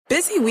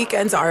Busy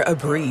weekends are a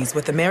breeze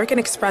with American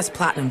Express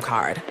Platinum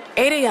Card.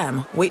 8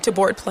 a.m., wait to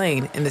board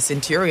plane in the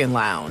Centurion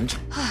Lounge.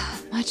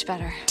 Much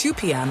better. 2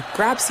 p.m.,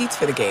 grab seats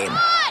for the game.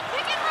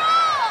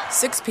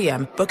 6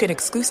 p.m., book an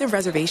exclusive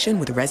reservation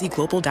with Resy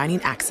Global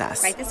Dining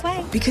Access. Right this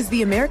way. Because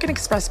the American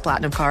Express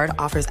Platinum Card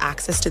offers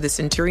access to the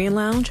Centurion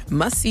Lounge,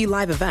 must-see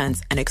live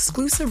events, and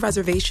exclusive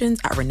reservations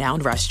at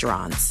renowned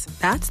restaurants.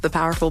 That's the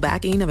powerful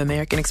backing of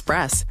American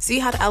Express. See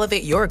how to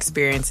elevate your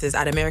experiences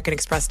at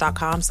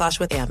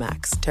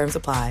americanexpress.com/withAmex. Terms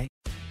apply.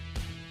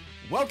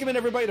 Welcome in,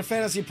 everybody, to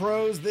Fantasy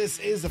Pros. This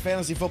is the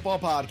Fantasy Football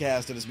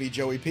Podcast. It is me,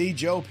 Joey P,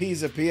 Joe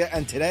Pizzapia,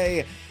 and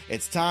today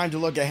it's time to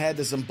look ahead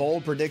to some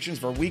bold predictions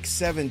for Week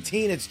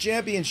 17. It's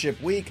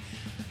championship week.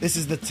 This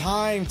is the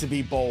time to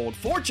be bold.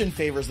 Fortune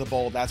favors the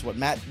bold. That's what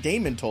Matt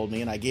Damon told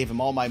me, and I gave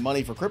him all my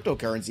money for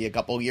cryptocurrency a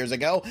couple of years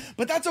ago.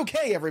 But that's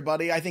okay,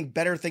 everybody. I think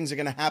better things are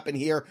going to happen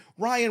here.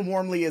 Ryan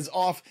Wormley is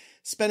off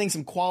spending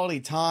some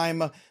quality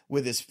time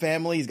with his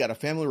family. He's got a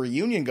family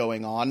reunion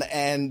going on,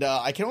 and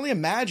I can only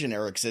imagine,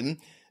 Erickson,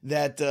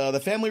 that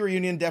the family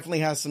reunion definitely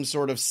has some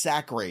sort of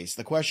sack race.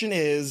 The question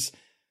is,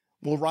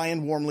 will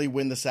Ryan Wormley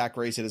win the sack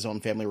race at his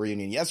own family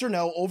reunion? Yes or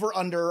no? Over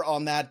under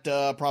on that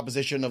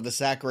proposition of the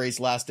sack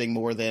race lasting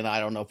more than,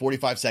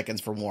 45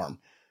 seconds for Worm.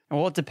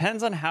 Well, it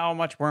depends on how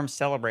much Worm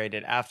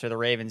celebrated after the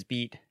Ravens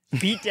beat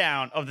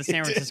down of the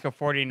San Francisco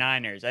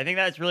 49ers. I think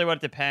that's really what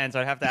it depends.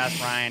 I'd have to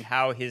ask Ryan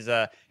how his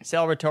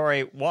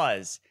celebratory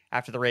was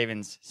after the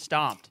Ravens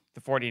stomped the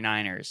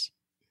 49ers.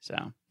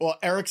 Well,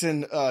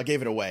 Erickson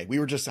gave it away. We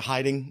were just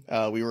hiding.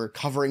 We were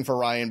covering for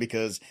Ryan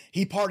because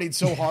he partied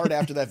so hard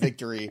after that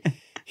victory.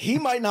 He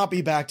might not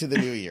be back to the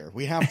new year.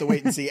 We have to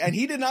wait and see. And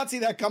he did not see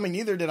that coming.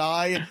 Neither did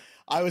I.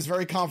 I was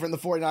very confident in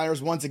the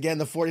 49ers. Once again,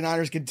 the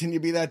 49ers continue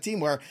to be that team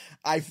where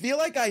I feel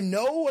like I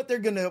know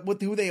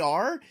who they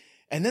are.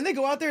 And then they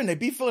go out there and they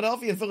beat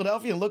Philadelphia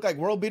and look like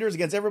world beaters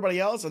against everybody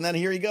else. And then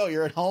here you go.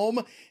 You're at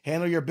home,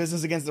 handle your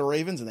business against the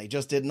Ravens, and they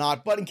just did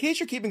not. But in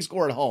case you're keeping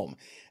score at home,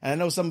 and I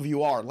know some of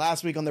you are,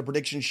 last week on the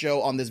prediction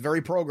show on this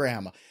very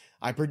program,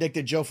 I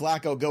predicted Joe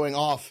Flacco going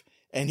off,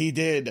 and he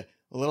did.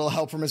 A little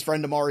help from his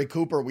friend Amari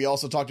Cooper. We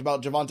also talked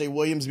about Javonte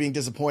Williams being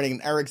disappointing,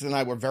 and Erickson and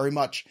I were very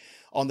much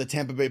on the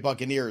Tampa Bay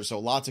Buccaneers. So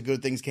lots of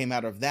good things came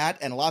out of that,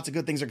 and lots of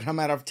good things are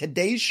coming out of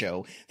today's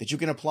show that you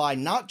can apply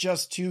not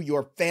just to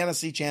your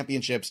fantasy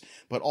championships,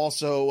 but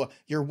also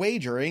your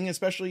wagering,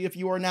 especially if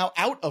you are now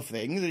out of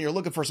things and you're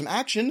looking for some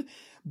action.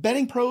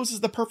 Betting Pros is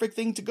the perfect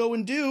thing to go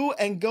and do,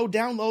 and go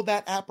download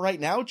that app right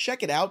now.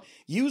 Check it out.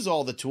 Use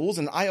all the tools,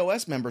 and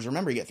iOS members,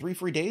 remember, you get 3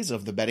 free days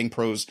of the Betting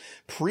Pros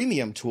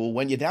premium tool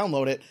when you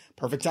download it.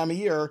 Perfect time of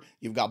year.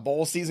 You've got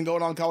bowl season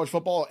going on, college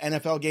football,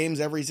 NFL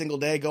games every single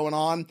day going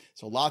on.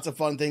 So lots of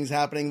fun things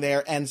happening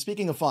there. And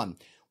speaking of fun,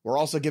 we're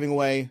also giving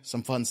away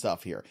some fun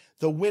stuff here.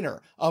 The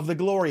winner of the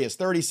glorious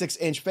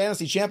 36-inch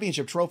Fantasy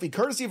Championship trophy,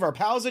 courtesy of our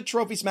pals at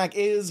Trophy Smack,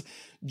 is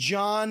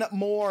John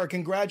Moore.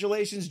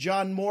 Congratulations,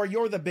 John Moore.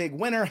 You're the big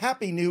winner.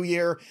 Happy New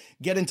Year.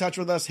 Get in touch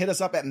with us. Hit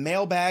us up at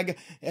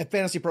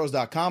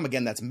mailbag@fantasypros.com.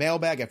 Again, that's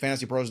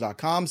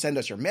mailbag@fantasypros.com. Send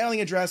us your mailing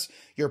address,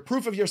 your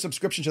proof of your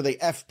subscription to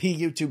the FP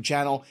YouTube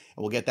channel,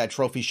 and we'll get that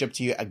trophy shipped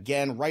to you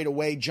again right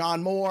away.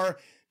 John Moore,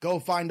 go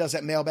find us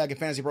at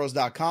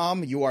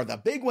mailbag@fantasypros.com. You are the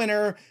big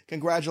winner.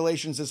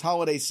 Congratulations this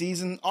holiday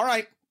season. All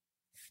right,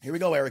 here we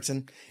go,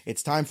 Erickson.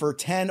 It's time for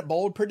 10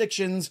 bold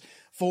predictions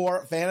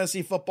for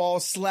fantasy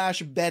football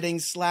 / betting /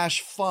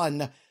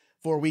 fun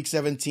for Week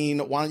 17.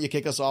 Why don't you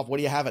kick us off? What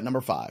do you have at number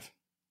 5?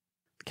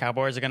 The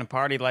Cowboys are going to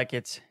party like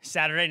it's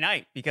Saturday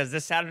night, because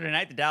this Saturday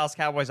night, the Dallas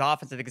Cowboys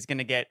offense, I think, is going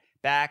to get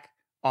back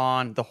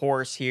on the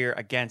horse here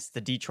against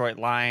the Detroit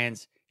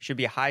Lions. Should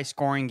be a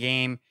high-scoring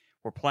game.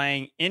 We're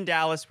playing in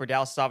Dallas, where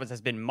Dallas' offense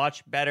has been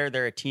much better.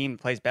 They're a team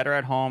that plays better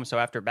at home. So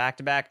after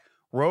back-to-back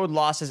road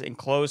losses in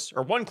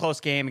one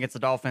close game against the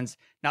Dolphins,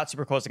 not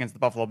super close against the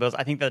Buffalo Bills,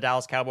 I think the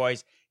Dallas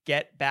Cowboys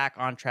get back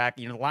on track.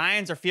 The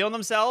Lions are feeling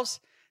themselves.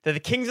 They're the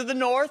kings of the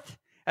North,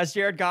 as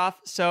Jared Goff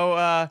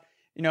so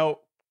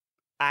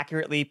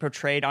accurately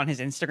portrayed on his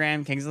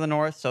Instagram, Kings of the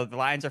North. So the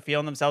Lions are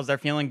feeling themselves. They're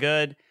feeling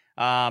good.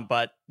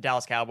 But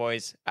Dallas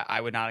Cowboys,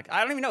 I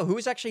don't even know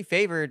who's actually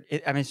favored.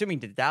 I'm assuming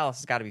Dallas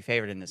has got to be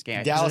favored in this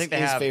game. Dallas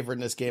is favored in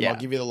this game. Yeah. I'll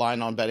give you the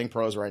line on Betting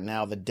Pros right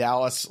now. The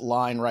Dallas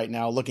line right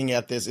now, looking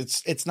at this,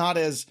 it's not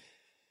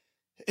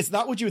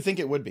what you would think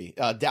it would be.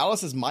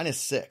 Dallas is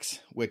 -6,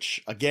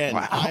 which again,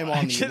 wow. I'm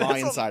on the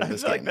Lions side of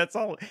this game.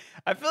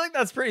 I feel like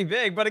that's pretty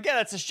big, but again,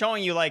 that's just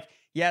showing you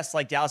yes,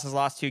 Dallas has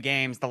lost 2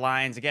 games. The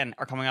Lions, again,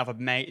 are coming off a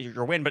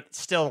major win, but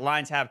still the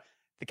Lions have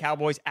the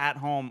Cowboys at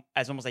home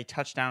as almost a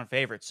touchdown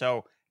favorite.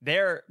 So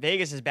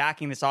Vegas is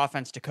backing this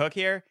offense to cook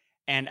here,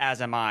 and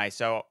as am I.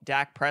 So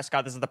Dak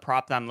Prescott, this is the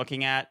prop that I'm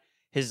looking at.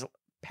 His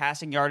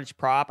passing yardage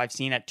prop I've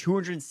seen at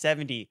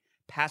 270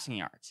 passing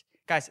yards.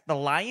 Guys, the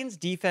Lions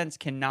defense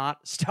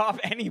cannot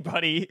stop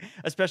anybody,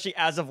 especially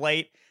as of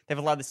late. They've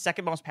allowed the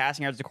second most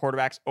passing yards to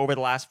quarterbacks over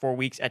the last 4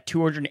 weeks at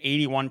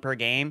 281 per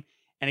game.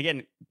 And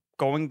again,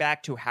 going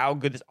back to how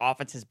good this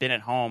offense has been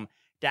at home,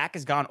 Dak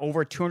has gone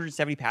over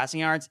 270 passing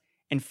yards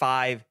in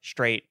 5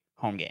 straight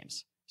home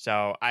games.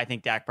 So I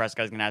think Dak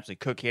Prescott is going to absolutely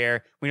cook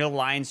here. We know the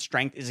Lions'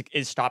 strength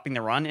is stopping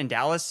the run. And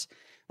Dallas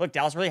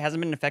really hasn't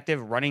been an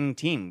effective running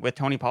team with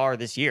Tony Pollard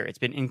this year. It's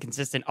been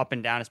inconsistent up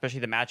and down,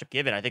 especially the matchup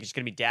given. I think it's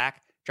going to be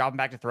Dak dropping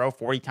back to throw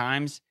 40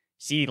 times.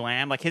 CeeDee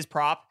Lamb, like his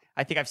prop,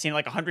 I think I've seen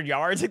like 100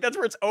 yards. Like that's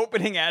where it's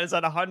opening at, is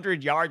at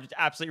 100 yards. It's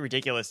absolutely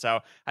ridiculous. So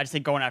I just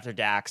think going after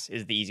Dax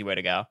is the easy way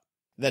to go.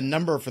 The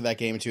number for that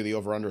game, too, the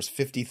over-under is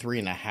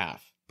 53.5.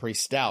 Pretty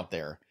stout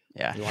there.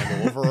 Yeah. You want to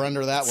go over or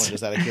under that one,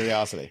 just out of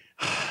curiosity?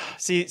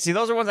 See,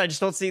 those are ones I just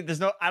don't see.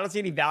 I don't see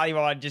any value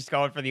on just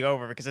going for the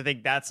over, because I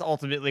think that's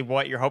ultimately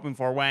what you're hoping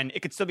for when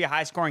it could still be a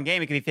high scoring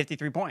game. It could be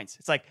 53 points.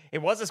 It's like it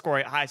was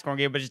a high scoring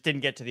game, but just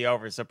didn't get to the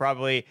over. So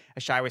probably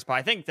a shy away spot.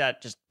 I think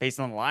that just based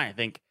on the line, I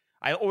think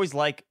I always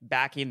like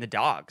backing the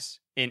dogs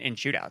in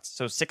shootouts.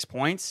 So 6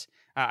 points.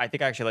 I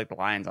think I actually like the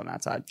Lions on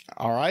that side.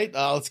 All right,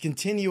 let's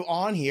continue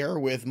on here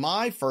with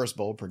my first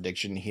bold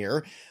prediction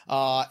here.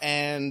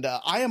 And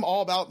I am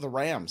all about the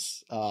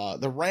Rams.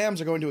 The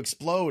Rams are going to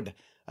explode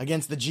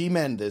against the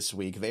G-Men this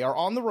week. They are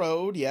on the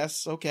road,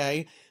 yes,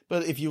 okay.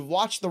 But if you've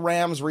watched the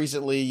Rams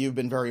recently, you've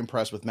been very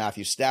impressed with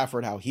Matthew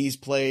Stafford, how he's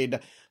played,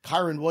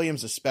 Kyren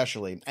Williams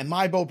especially. And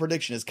my bold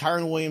prediction is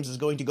Kyren Williams is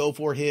going to go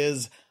for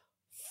his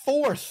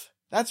fourth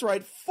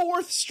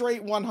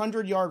straight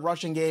 100-yard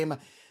rushing game.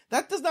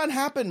 That does not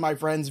happen, my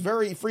friends,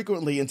 very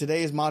frequently in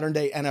today's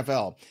modern-day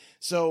NFL.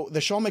 So the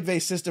Sean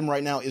McVay system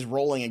right now is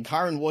rolling, and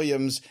Kyren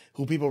Williams,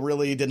 who people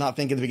really did not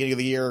think at the beginning of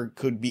the year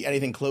could be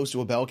anything close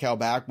to a bell cow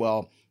back,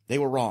 well, they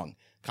were wrong.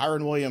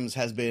 Kyren Williams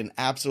has been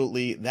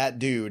absolutely that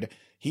dude.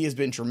 He has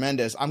been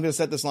tremendous. I'm going to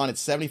set this line at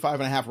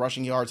 75.5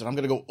 rushing yards, and I'm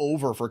going to go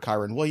over for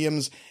Kyren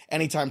Williams.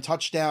 Anytime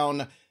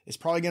touchdown is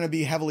probably going to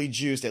be heavily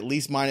juiced, at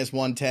least minus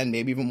 110,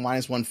 maybe even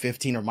minus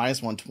 115 or minus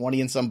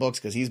 120 in some books,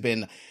 because he's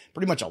been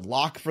pretty much a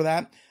lock for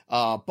that.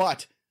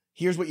 But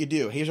here's what you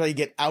do. Here's how you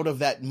get out of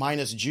that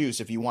minus juice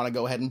if you want to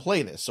go ahead and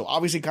play this. So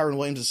obviously Kyren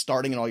Williams is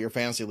starting in all your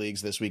fantasy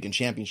leagues this week in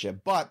championship.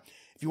 But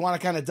if you want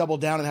to kind of double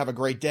down and have a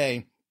great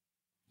day,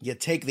 you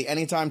take the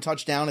anytime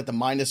touchdown at the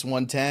minus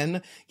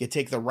 110. You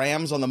take the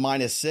Rams on the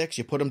minus 6.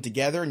 You put them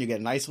together and you get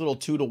a nice little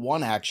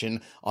 2-to-1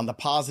 action on the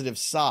positive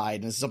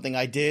side. And this is something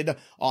I did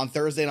on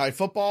Thursday Night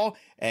Football,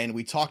 and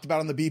we talked about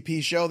on the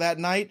BP show that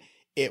night.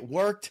 It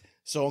worked.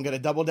 So I'm going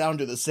to double down and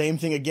do the same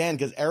thing again,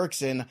 because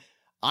Erickson,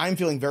 I'm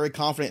feeling very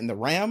confident in the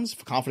Rams,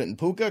 confident in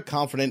Puka,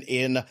 confident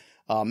in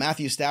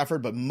Matthew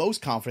Stafford, but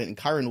most confident in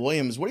Kyren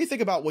Williams. What do you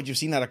think about what you've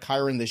seen out of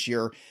Kyren this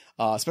year,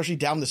 especially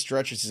down the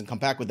stretch this season, come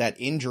back with that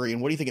injury,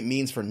 and what do you think it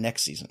means for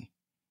next season?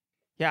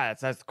 Yeah,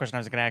 that's the question I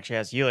was going to actually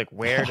ask you. Like,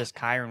 where does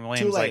Kyren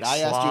Williams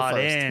slot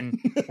in?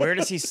 Where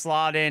does he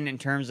slot in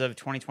terms of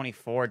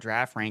 2024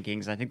 draft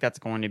rankings? I think he's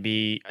going to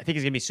be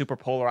a super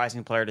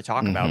polarizing player to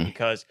talk about,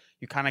 because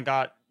you kind of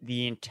got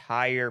the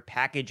entire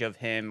package of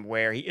him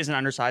where he is an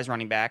undersized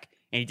running back,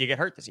 and he did get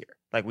hurt this year.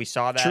 Like, we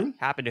saw that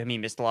happen to him. He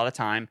missed a lot of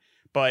time.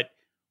 But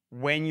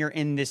when you're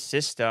in this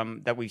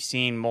system that we've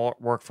seen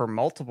work for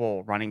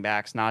multiple running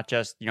backs, not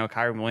just,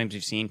 Kyren Williams,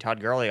 we've seen Todd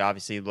Gurley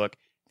obviously look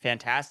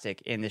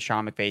fantastic in the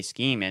Sean McVay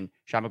scheme. And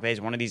Sean McVay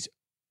is one of these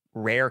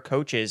rare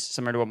coaches,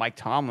 similar to a Mike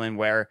Tomlin,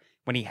 where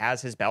when he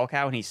has his bell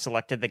cow and he's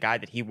selected the guy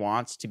that he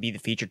wants to be the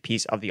featured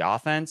piece of the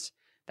offense,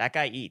 that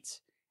guy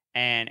eats.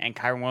 And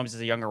Kyren Williams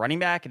is a younger running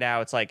back. And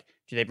now it's like,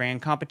 do they bring in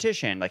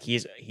competition? Like, he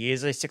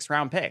is a 6th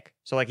round pick.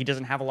 So like, he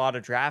doesn't have a lot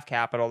of draft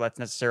capital that's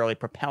necessarily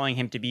propelling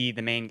him to be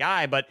the main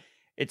guy, but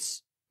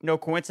it's no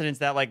coincidence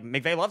that like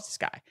McVay loves this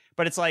guy.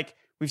 But it's like,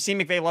 we've seen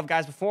McVay love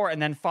guys before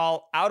and then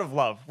fall out of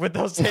love with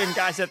those same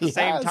guys at the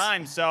same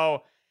time.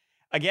 So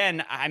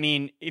again, I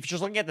mean, if you're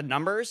just looking at the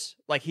numbers,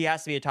 like, he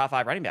has to be a top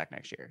 5 running back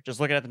next year, just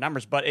looking at the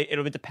numbers, but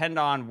it'll depend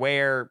on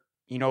where,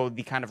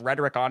 the kind of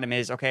rhetoric on him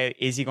is. Okay,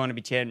 is he going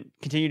to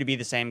continue to be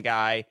the same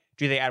guy?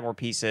 Do they add more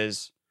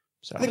pieces?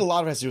 So I think a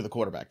lot of it has to do with the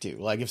quarterback too.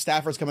 Like, if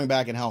Stafford's coming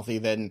back and healthy,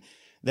 then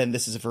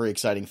this is a very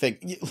exciting thing.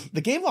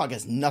 The game log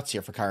is nuts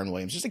here for Kyren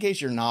Williams. Just in case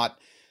you're not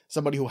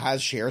somebody who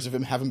has shares of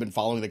him, haven't been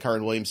following the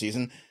Kyren Williams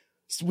season.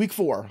 It's week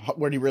 4,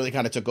 where he really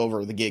kind of took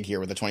over the gig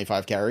here with the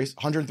 25 carries,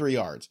 103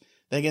 yards.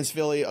 Then against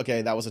Philly,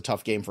 okay, that was a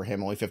tough game for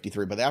him, only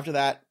 53. But after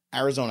that,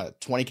 Arizona,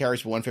 20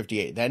 carries for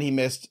 158. Then he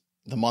missed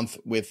the month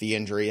with the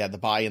injury, had the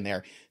bye in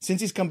there. Since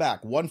he's come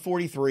back,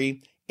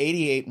 143,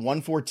 88,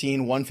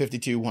 114,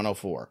 152,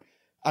 104.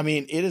 I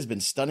mean, it has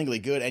been stunningly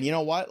good. And you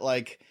know what?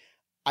 Like,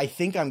 I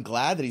think I'm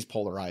glad that he's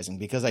polarizing,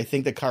 because I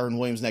think that Kyren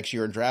Williams next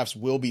year in drafts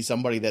will be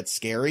somebody that's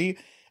scary.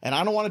 And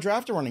I don't want to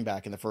draft a running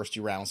back in the first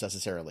 2 rounds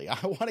necessarily. I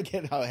want to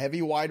get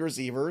heavy wide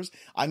receivers.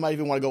 I might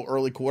even want to go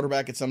early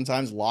quarterback at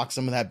sometimes, lock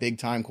some of that big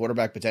time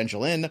quarterback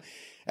potential in.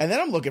 And then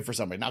I'm looking for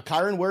somebody. Now,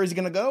 Kyren, where is he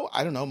going to go?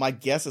 I don't know. My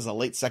guess is a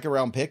late 2nd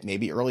round pick,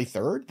 maybe early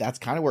 3rd. That's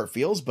kind of where it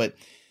feels. But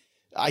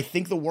I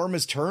think the worm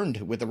is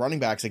turned with the running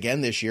backs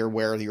again this year,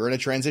 where you're in a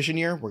transition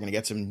year. We're going to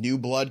get some new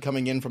blood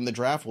coming in from the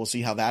draft. We'll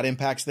see how that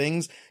impacts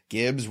things.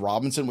 Gibbs,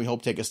 Robinson, we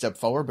hope take a step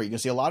forward, but you can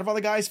see a lot of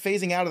other guys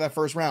phasing out of that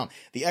first round.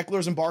 The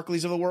Ecklers and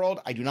Barkleys of the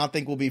world, I do not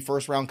think will be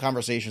first round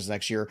conversations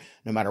next year,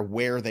 no matter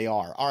where they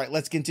are. All right,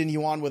 let's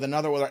continue on with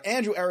our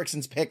Andrew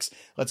Erickson's picks.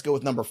 Let's go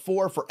with number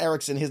 4 for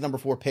Erickson, his number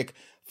 4 pick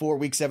for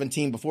week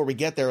 17. Before we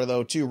get there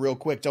though, too, real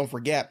quick, don't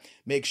forget,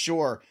 make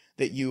sure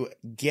that you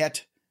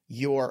get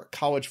your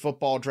college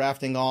football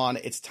drafting on.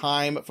 It's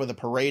time for the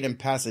parade in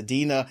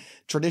Pasadena.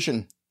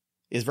 Tradition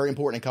is very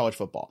important in college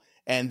football.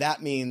 And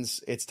that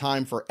means it's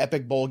time for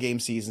epic bowl game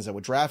seasons. And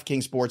with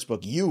DraftKings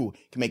Sportsbook, you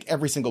can make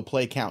every single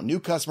play count.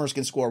 New customers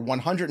can score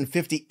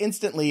 $150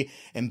 instantly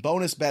in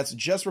bonus bets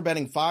just for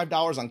betting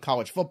 $5 on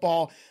college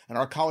football. And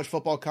our college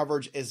football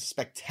coverage is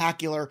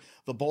spectacular.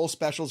 The bowl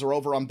specials are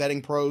over on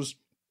Betting Pros.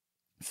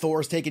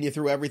 Thor's taking you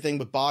through everything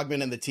with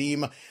Bogman and the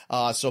team.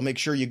 So make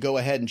sure you go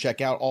ahead and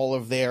check out all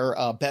of their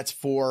bets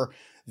for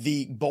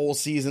the bowl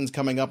seasons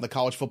coming up, the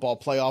college football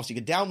playoffs. You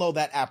can download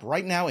that app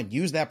right now and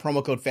use that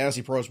promo code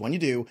FantasyPros when you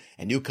do.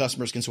 And new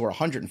customers can score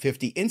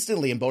 $150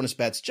 instantly in bonus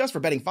bets just for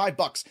betting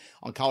 $5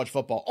 on college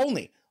football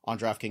only on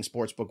DraftKings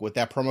Sportsbook with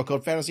that promo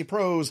code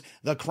FantasyPros.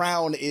 The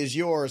crown is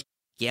yours.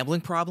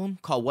 Gambling problem?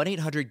 Call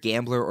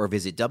 1-800-GAMBLER or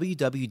visit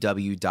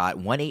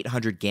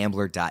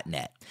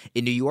www.1800gambler.net.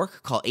 In New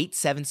York, call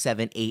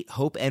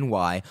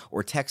 877-8-HOPE-NY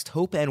or text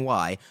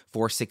HOPE-NY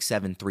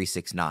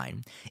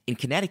 467-369. In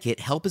Connecticut,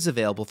 help is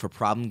available for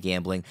problem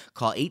gambling.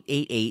 Call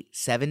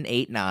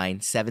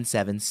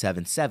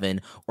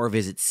 888-789-7777 or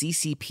visit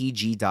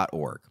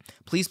ccpg.org.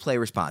 Please play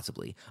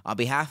responsibly. On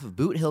behalf of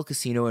Boot Hill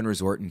Casino and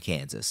Resort in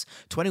Kansas,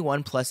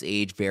 21 plus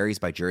age varies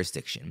by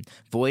jurisdiction.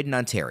 Void in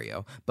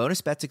Ontario.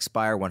 Bonus bets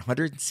expire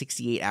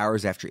 168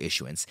 hours after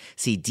issuance.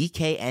 See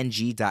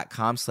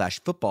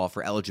dkng.com/football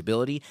for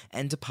eligibility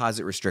and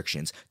deposit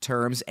restrictions,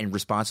 terms, and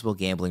responsible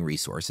gambling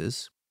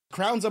resources.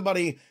 Crown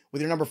somebody with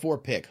your number 4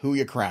 pick. Who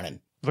you crowning?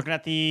 Looking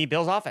at the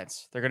Bills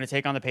offense, they're going to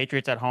take on the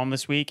Patriots at home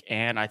this week,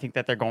 and I think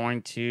that they're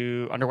going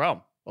to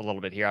underwhelm a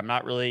little bit here. I'm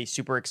not really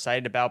super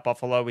excited about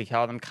Buffalo. We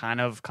saw them kind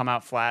of come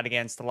out flat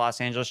against the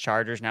Los Angeles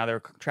Chargers. Now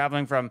they're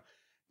traveling from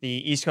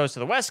the East Coast to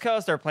the West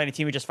Coast. They're playing a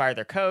team who just fired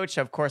their coach.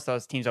 So of course,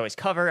 those teams always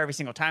cover every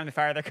single time they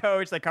fire their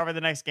coach. They cover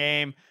the next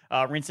game,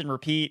 rinse and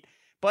repeat.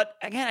 But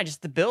again,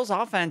 the Bills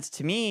offense,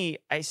 to me,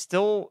 I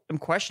still am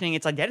questioning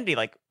its identity.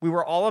 Like, we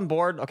were all on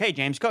board. Okay,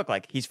 James Cook,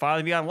 he's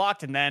finally be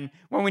unlocked. And then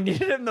when we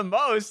needed him the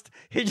most,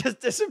 he just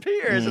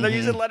disappears. And they're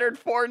using Leonard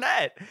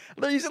Fournette.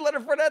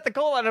 At the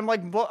goal line.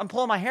 I'm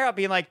pulling my hair out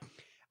being like,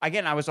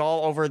 again, I was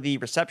all over the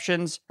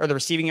receptions or the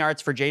receiving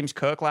yards for James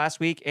Cook last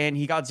week, and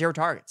he got 0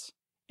 targets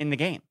in the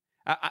game.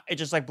 It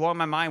just blowing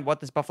my mind what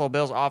this Buffalo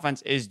Bills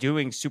offense is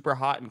doing super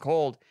hot and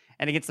cold.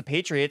 And against the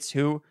Patriots,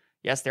 who,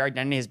 yes, their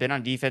identity has been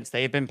on defense.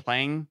 They have been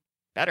playing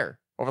better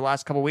over the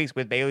last couple of weeks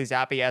with Bailey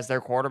Zappi as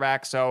their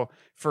quarterback. So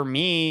for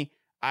me,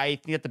 I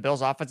think that the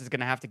Bills offense is going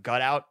to have to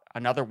gut out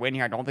another win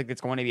here. I don't think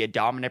it's going to be a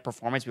dominant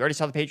performance. We already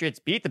saw the Patriots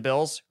beat the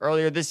Bills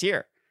earlier this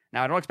year.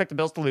 Now, I don't expect the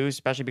Bills to lose,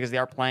 especially because they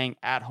are playing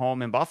at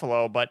home in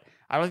Buffalo, but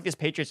I don't think this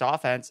Patriots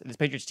offense, this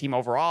Patriots team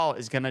overall,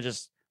 is going to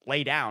just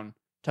lay down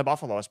to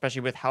Buffalo,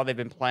 especially with how they've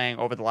been playing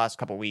over the last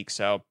couple of weeks.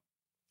 So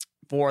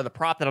for the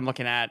prop that I'm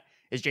looking at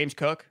is James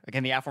Cook,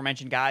 again, the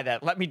aforementioned guy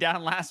that let me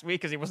down last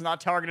week because he was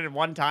not targeted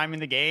one time in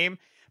the game,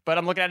 but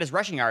I'm looking at his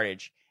rushing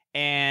yardage,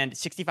 and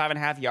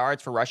 65.5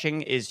 yards for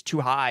rushing is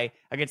too high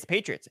against the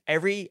Patriots.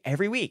 Every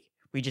week,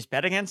 we just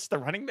bet against the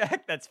running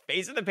back that's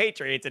facing the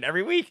Patriots, and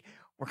every week,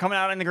 we're coming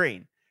out in the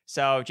green.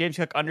 So James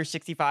Cook under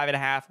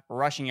 65.5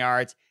 rushing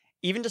yards,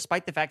 even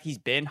despite the fact he's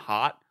been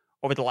hot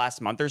over the last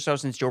month or so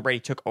since Joe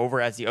Brady took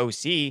over as the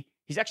OC,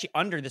 he's actually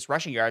under this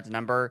rushing yards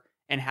number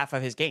in half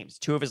of his games.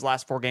 2 of his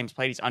last 4 games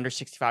played, he's under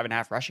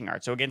 65.5 rushing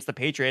yards. So against the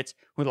Patriots,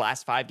 who the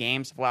last 5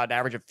 games have allowed an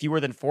average of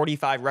fewer than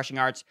 45 rushing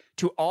yards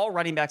to all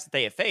running backs that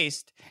they have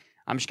faced,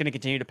 I'm just going to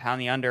continue to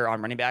pound the under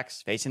on running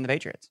backs facing the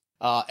Patriots.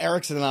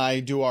 Erickson and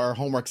I do our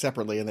homework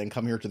separately and then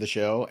come here to the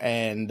show.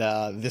 And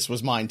this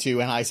was mine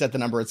too. And I set the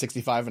number at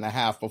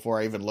 65.5 before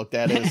I even looked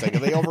at it. It's like,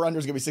 the over-under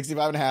is going to be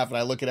 65.5. And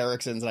I look at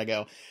Erickson's and I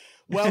go,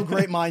 well,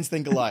 great minds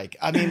think alike.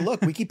 I mean,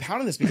 look, we keep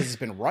pounding this because it's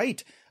been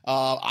right.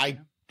 I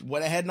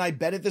went ahead and I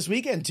bet it this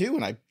weekend too.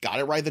 And I got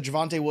it right, the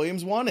Javonte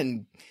Williams one.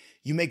 And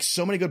you make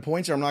so many good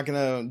points here. I'm not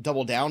going to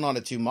double down on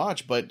it too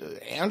much. But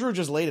Andrew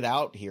just laid it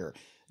out here.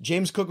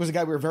 James Cook was a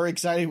guy we were very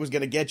excited was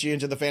going to get you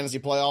into the fantasy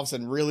playoffs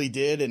and really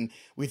did. And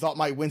we thought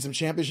might win some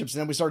championships. And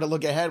then we started to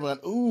look ahead and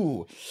went,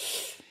 ooh,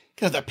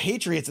 because the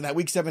Patriots in that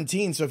week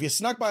 17. So if you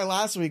snuck by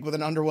last week with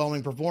an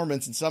underwhelming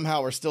performance and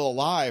somehow are still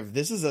alive,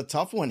 this is a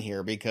tough one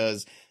here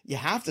because you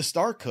have to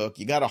start Cook.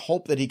 You got to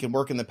hope that he can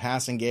work in the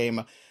passing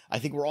game. I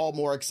think we're all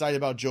more excited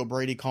about Joe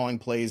Brady calling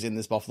plays in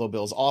this Buffalo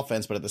Bills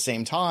offense. But at the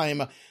same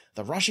time,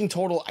 the rushing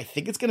total, I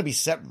think it's going to be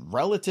set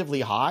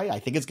relatively high. I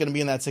think it's going to be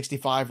in that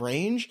 65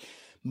 range.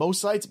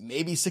 Most sites,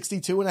 maybe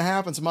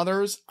 62.5 and some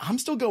others. I'm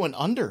still going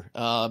under.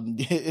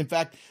 In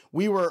fact,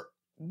 we were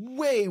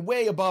way,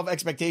 way above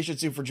expectations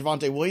too for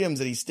Javonte Williams,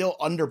 and he's still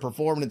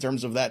underperformed in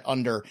terms of that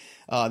under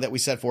that we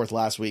set forth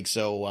last week.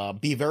 So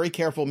be very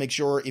careful. Make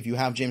sure if you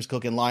have James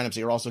Cook in lineups,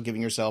 you're also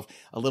giving yourself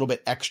a little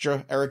bit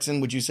extra,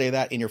 Erickson. Would you say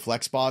that in your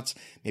flex spots?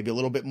 Maybe a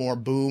little bit more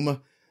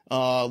boom,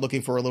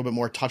 looking for a little bit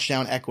more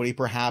touchdown equity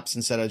perhaps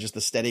instead of just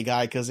the steady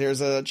guy, because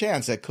there's a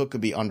chance that Cook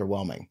could be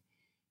underwhelming.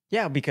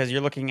 Yeah, because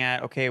you're looking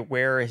at, okay,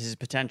 where is his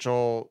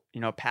potential,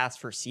 paths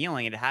for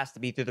ceiling? It has to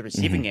be through the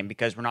receiving game,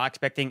 because we're not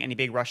expecting any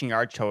big rushing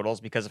yard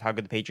totals because of how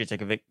good the Patriots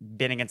have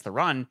been against the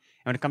run. And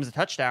when it comes to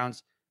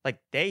touchdowns, like,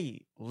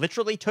 they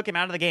literally took him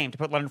out of the game to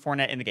put Leonard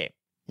Fournette in the game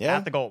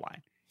at the goal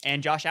line.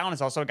 And Josh Allen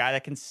is also a guy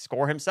that can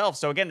score himself.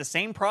 So again, the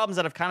same problems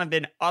that have kind of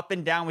been up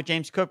and down with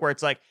James Cook, where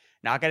it's like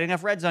not getting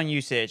enough red zone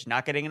usage,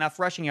 not getting enough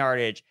rushing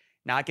yardage,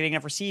 not getting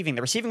enough receiving.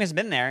 The receiving has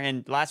been there,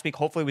 and last week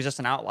hopefully was just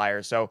an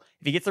outlier. So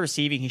if he gets the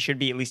receiving, he should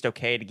be at least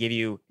okay to give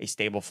you a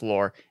stable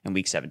floor in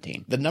week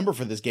 17. The number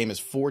for this game is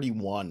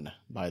 41,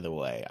 by the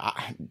way.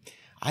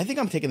 I think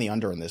I'm taking the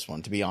under in this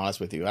one, to be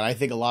honest with you. And I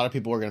think a lot of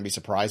people are going to be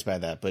surprised by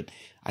that, but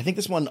I think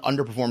this one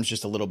underperforms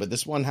just a little bit.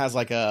 This one has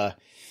like a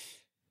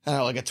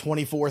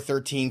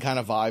 24-13 kind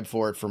of vibe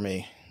for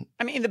me.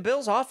 I mean, the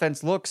Bills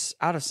offense looks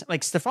out of,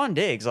 like, Stephon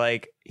Diggs,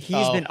 like,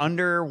 he's been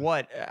under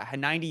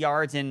 90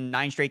 yards in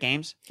 9 straight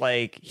games.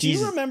 Like, do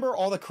you remember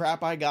all the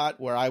crap I got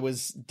where I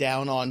was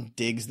down on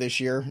Diggs this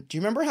year? Do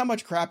you remember how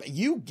much crap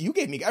you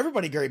gave me?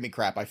 Everybody gave me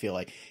crap, I feel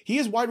like. He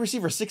is wide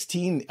receiver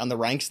 16 on the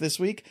ranks this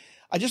week.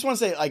 I just want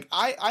to say, like,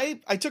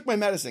 I took my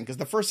medicine, because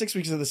the first 6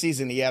 weeks of the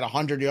season, he had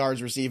 100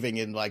 yards receiving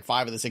in like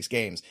 5 of the 6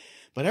 games.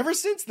 But ever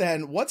since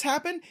then, what's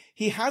happened?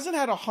 He hasn't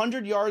had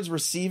 100 yards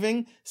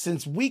receiving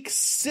since week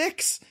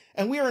 6,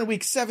 and we are in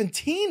week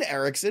 17,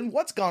 Erickson.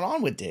 What's gone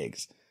on with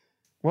Diggs?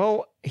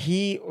 Well,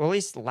 at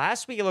least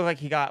last week, it looked like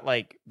he got,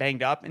 like,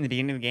 banged up in the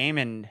beginning of the game,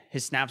 and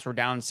his snaps were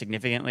down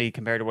significantly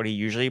compared to what he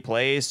usually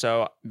plays.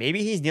 So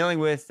maybe he's dealing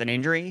with an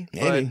injury.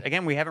 Maybe. But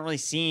again, we haven't really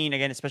seen,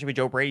 again, especially with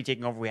Joe Brady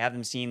taking over, we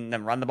haven't seen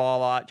them run the ball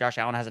a lot. Josh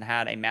Allen hasn't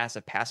had a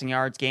massive passing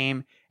yards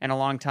game in a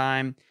long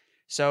time.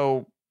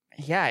 So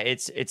yeah,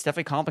 it's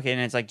definitely complicated.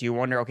 And it's like, do you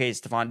wonder, okay, is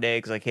Stephon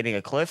Diggs like hitting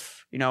a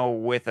cliff,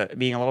 with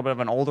being a little bit of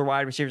an older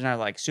wide receiver, not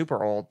like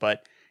super old,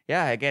 but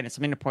yeah, again, it's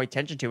something to pay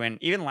attention to. And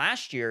even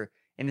last year,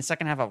 in the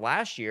second half of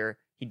last year,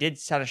 he did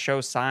kind of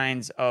show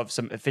signs of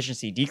some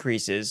efficiency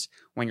decreases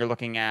when you're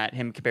looking at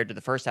him compared to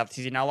the first half of the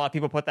season. Now, a lot of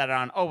people put that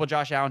on, oh, well,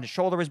 Josh Allen, his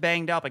shoulder was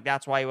banged up, like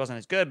that's why he wasn't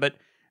as good, but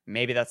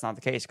maybe that's not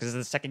the case, because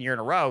it's the second year in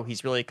a row,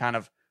 he's really kind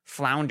of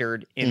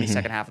floundered in the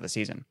second half of the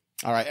season.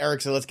 All right, Eric,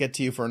 so let's get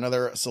to you for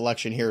another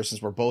selection here,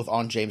 since we're both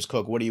on James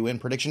Cook. What are you in?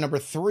 Prediction number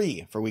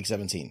 3 for week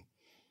 17.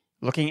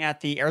 Looking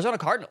at the Arizona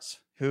Cardinals,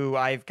 who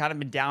I've kind of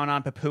been down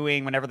on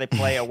poo-pooing whenever they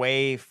play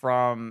away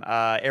from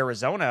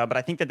Arizona, but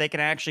I think that they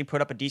can actually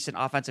put up a decent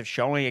offensive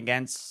showing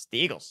against the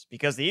Eagles,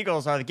 because the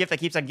Eagles are the gift that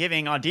keeps on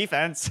giving on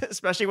defense,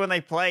 especially when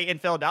they play in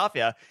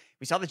Philadelphia.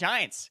 We saw the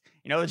Giants.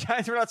 The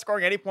Giants were not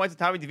scoring any points with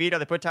Tommy DeVito.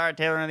 They put Tyrod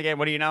Taylor in the game.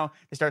 What do you know?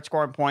 They start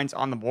scoring points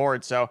on the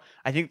board. So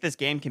I think this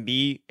game can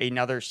be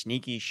another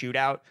sneaky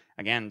shootout.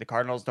 Again, the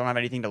Cardinals don't have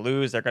anything to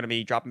lose. They're going to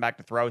be dropping back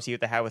to throw, see what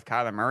they have with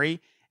Kyler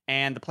Murray.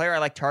 And the player I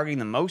like targeting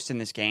the most in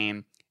this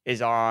game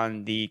is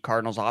on the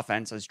Cardinals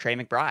offense is Trey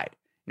McBride.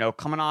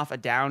 Coming off a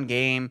down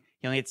game,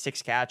 he only had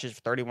 6 catches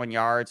for 31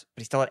 yards,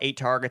 but he still had 8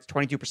 targets,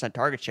 22%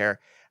 target share.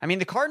 I mean,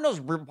 the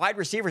Cardinals wide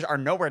receivers are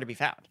nowhere to be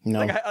found.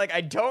 No.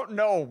 I don't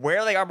know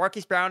where they are.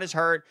 Marquise Brown is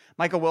hurt.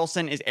 Michael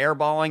Wilson is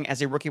airballing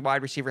as a rookie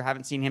wide receiver.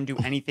 Haven't seen him do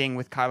anything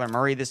with Kyler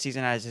Murray this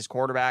season as his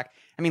quarterback.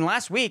 I mean,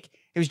 last week,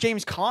 it was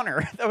James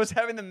Conner that was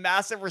having the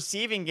massive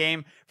receiving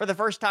game for the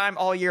first time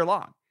all year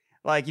long.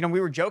 We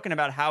were joking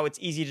about how it's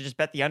easy to just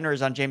bet the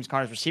unders on James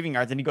Conner's receiving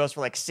yards, and he goes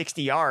for like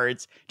 60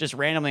 yards just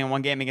randomly in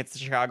one game against the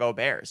Chicago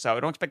Bears. So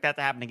I don't expect that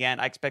to happen again.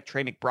 I expect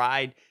Trey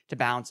McBride to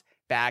bounce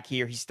back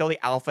here. He's still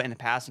the alpha in the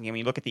passing game. When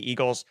you look at the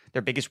Eagles,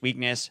 their biggest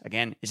weakness,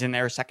 again, is in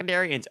their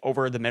secondary, and it's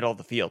over the middle of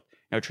the field.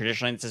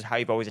 Traditionally, this is how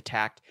you've always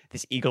attacked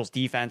this Eagles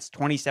defense.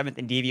 27th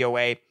in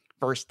DVOA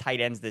versus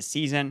tight ends this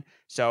season.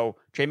 So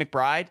Trey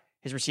McBride,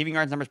 his receiving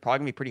yards number is probably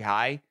going to be pretty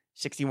high.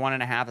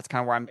 61.5. That's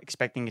kind of where I'm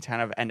expecting to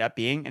kind of end up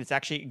being. And it's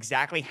actually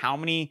exactly how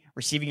many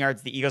receiving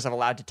yards the Eagles have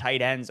allowed to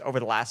tight ends over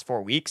the last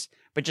 4 weeks.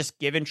 But just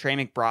given Trey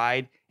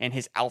McBride and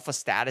his alpha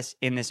status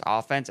in this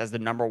offense as the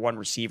number 1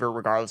 receiver,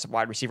 regardless of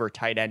wide receiver or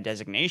tight end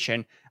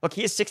designation, look,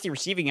 he has 60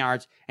 receiving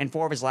yards in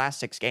 4 of his last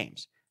 6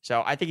 games.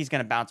 So I think he's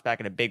going to bounce back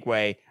in a big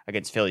way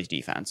against Philly's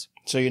defense.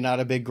 So you're not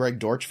a big Greg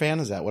Dortch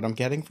fan? Is that what I'm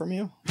getting from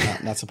you?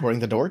 Not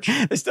supporting the Dortch?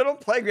 They still don't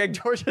play Greg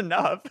Dortch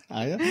enough.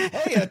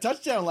 Hey, a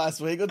touchdown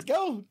last week. Let's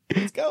go.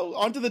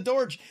 On to the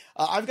Dortch.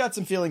 I've got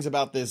some feelings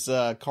about this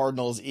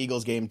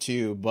Cardinals-Eagles game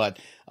too, but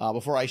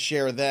before I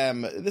share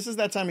them, this is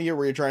that time of year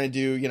where you're trying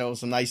to do,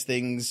 some nice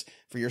things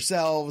for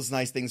yourselves,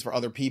 nice things for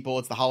other people.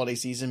 It's the holiday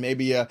season.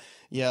 Maybe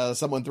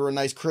someone threw a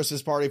nice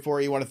Christmas party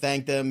for you. You want to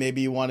thank them. Maybe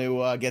you want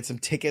to get some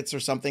tickets or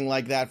something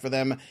like that for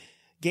them.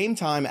 Game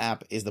Time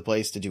app is the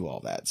place to do all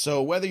that.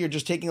 So whether you're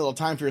just taking a little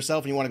time for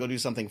yourself and you want to go do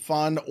something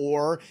fun,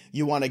 or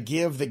you want to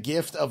give the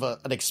gift of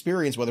an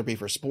experience, whether it be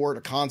for sport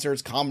or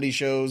concerts, comedy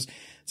shows,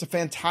 It's a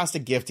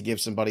fantastic gift to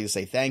give somebody to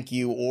say thank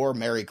you or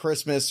Merry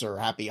Christmas or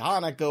Happy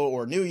Hanukkah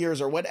or New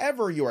Year's or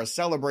whatever you are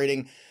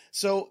celebrating.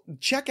 So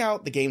check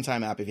out the Game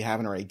Time app if you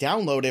haven't already.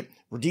 Download it,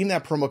 redeem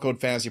that promo code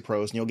Fantasy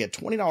Pros, and you'll get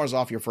 $20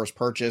 off your first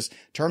purchase.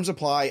 Terms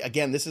apply.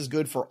 Again, this is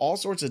good for all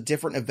sorts of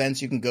different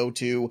events you can go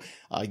to. You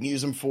can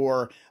use them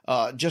for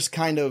just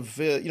kind of,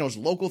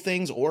 local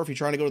things, or if you're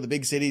trying to go to the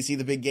big city, see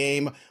the big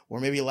game, or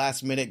maybe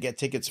last minute get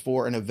tickets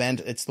for an event,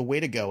 it's the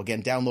way to go.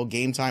 Again, download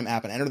Game Time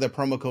app and enter the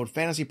promo code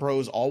Fantasy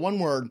Pros, all one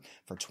word,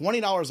 for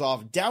 $20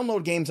 off.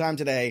 Download Game Time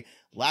today.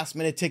 Last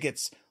minute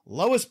tickets,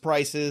 lowest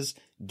prices,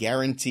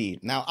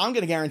 guaranteed. Now, I'm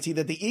going to guarantee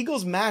that the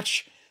Eagles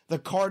match the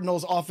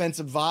Cardinals'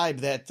 offensive vibe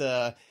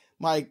that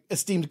my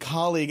esteemed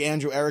colleague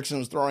Andrew Erickson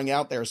was throwing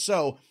out there.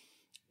 So,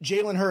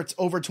 Jalen Hurts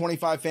over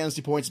 25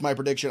 fantasy points is my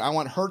prediction. I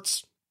want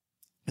Hurts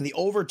in the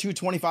over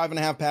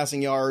 225.5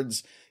 passing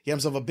yards. He had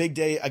himself a big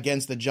day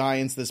against the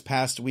Giants this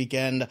past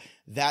weekend.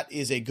 That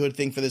is a good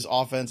thing for this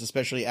offense,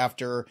 especially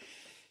after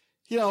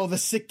the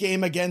sick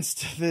game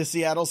against the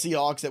Seattle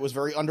Seahawks that was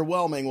very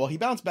underwhelming. Well, he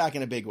bounced back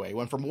in a big way. He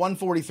went from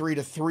 143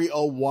 to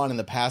 301 in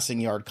the passing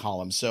yard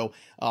column. So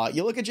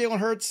you look at Jalen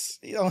Hurts,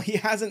 he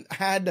hasn't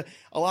had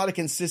a lot of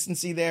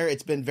consistency there.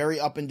 It's been very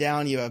up and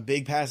down. You have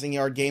big passing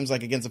yard games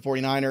like against the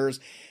 49ers,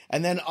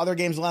 and then other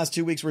games the last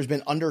 2 weeks where he's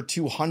been under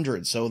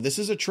 200. So this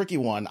is a tricky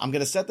one. I'm going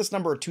to set this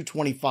number at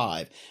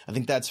 225. I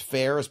think that's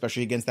fair,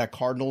 especially against that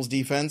Cardinals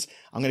defense.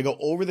 I'm going to go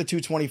over the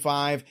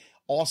 225.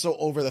 Also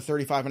over the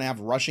 35.5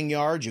 rushing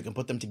yards. You can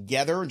put them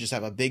together and just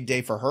have a big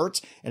day for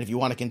Hurts. And if you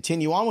want to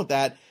continue on with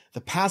that, the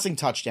passing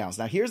touchdowns.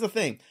 Now, here's the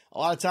thing. A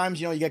lot of times,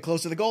 you get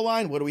close to the goal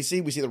line. What do we see?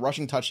 We see the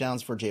rushing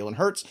touchdowns for Jalen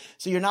Hurts.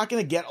 So you're not going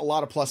to get a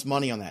lot of plus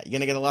money on that. You're going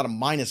to get a lot of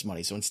minus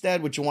money. So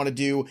instead, what you want to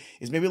do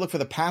is maybe look for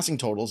the passing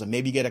totals and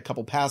maybe get a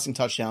couple passing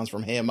touchdowns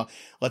from him.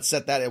 Let's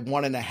set that at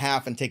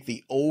 1.5 and take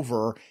the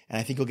over. And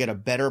I think you'll get a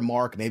better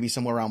mark, maybe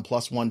somewhere around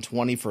plus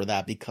 120 for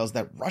that, because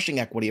that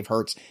rushing equity of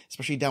Hurts,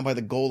 especially down by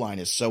the goal line,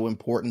 is so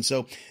important.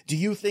 So do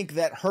you think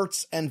that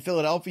Hurts and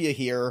Philadelphia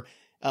here,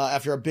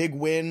 after a big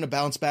win, a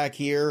bounce back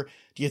here,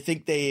 do you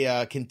think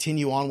they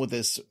continue on with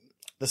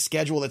the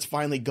schedule that's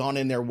finally gone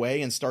in their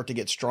way and start to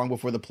get strong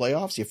before the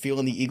playoffs? You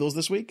feeling the Eagles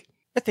this week?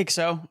 I think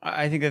so.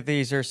 I think that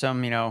these are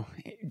some,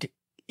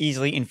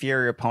 easily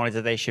inferior opponents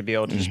that they should be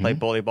able to just play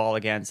bully ball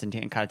against and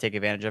kind of take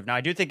advantage of. Now,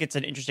 I do think it's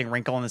an interesting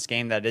wrinkle in this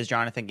game that is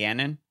Jonathan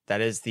Gannon.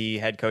 That is the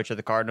head coach of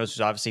the Cardinals,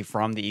 who's obviously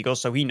from the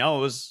Eagles. So he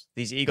knows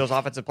these Eagles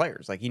offensive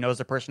players. Like, he knows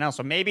their personnel.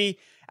 So maybe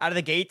out of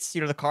the gates,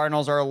 the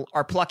Cardinals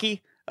are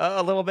plucky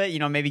a little bit,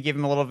 maybe give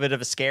them a little bit of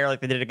a scare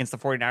like they did against the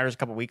 49ers a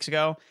couple weeks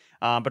ago.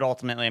 But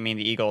ultimately,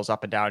 the Eagles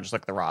up and down, just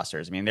look at the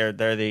rosters.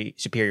 They're the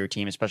superior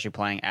team, especially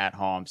playing at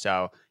home.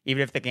 So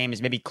even if the game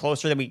is maybe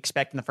closer than we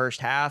expect in the first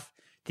half,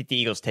 I think the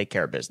Eagles take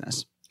care of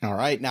business. All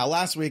right. Now,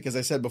 last week, as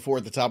I said before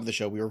at the top of the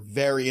show, we were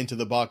very into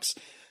the Bucs.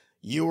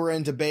 You were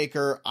into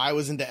Baker. I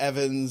was into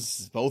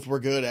Evans. Both were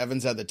good.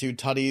 Evans had the 2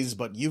 tutties,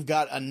 but you've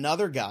got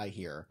another guy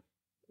here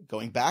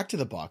going back to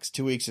the Bucs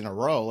 2 weeks in a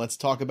row. Let's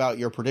talk about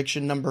your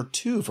prediction number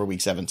 2 for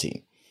week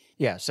 17.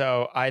 Yeah,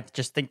 so I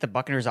just think the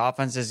Buccaneers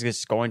offense is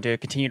just going to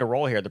continue to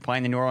roll here. They're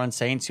playing the New Orleans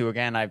Saints, who,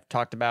 again, I've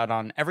talked about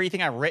on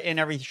everything I've written,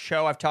 every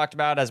show I've talked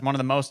about as one of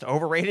the most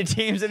overrated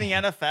teams in the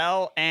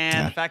NFL.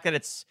 And the fact that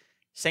it's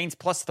Saints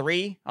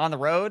 +3 on the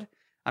road,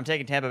 I'm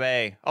taking Tampa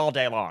Bay all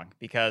day long,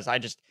 because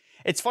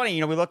it's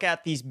funny, we look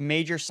at these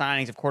major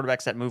signings of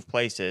quarterbacks that move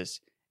places,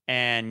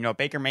 and,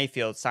 Baker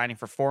Mayfield signing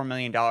for $4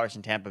 million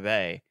in Tampa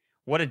Bay.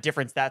 What a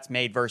difference that's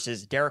made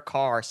versus Derek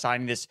Carr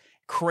signing this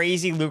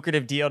crazy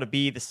lucrative deal to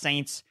be the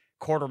Saints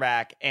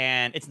quarterback,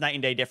 and it's night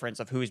and day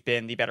difference of who's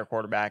been the better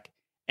quarterback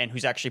and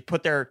who's actually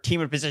put their team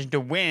in a position to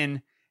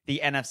win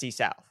the NFC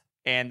South.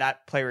 And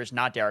that player is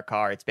not Derek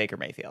Carr, it's Baker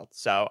Mayfield.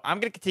 So I'm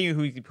going to continue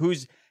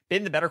who's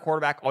been the better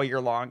quarterback all year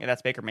long, and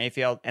that's Baker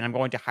Mayfield. And I'm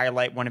going to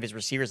highlight one of his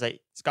receivers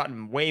that's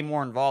gotten way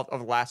more involved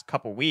over the last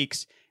couple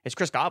weeks. It's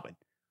Chris Godwin.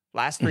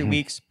 Last 3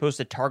 weeks,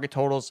 posted target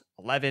totals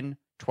 11,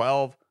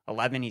 12,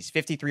 11. He's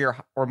 53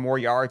 or more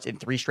yards in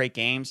 3 straight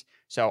games.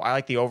 So I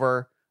like the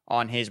over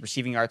on his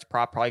receiving yards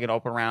prop, probably going to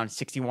open around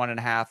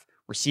 61.5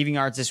 receiving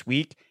yards this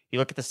week. You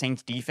look at the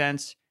Saints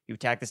defense, you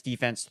attack this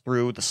defense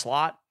through the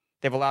slot.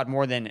 They've allowed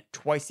more than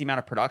twice the amount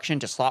of production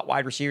to slot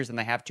wide receivers than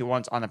they have to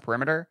ones on the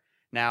perimeter.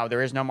 Now,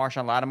 there is no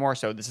Marshawn Lattimore,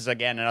 so this is,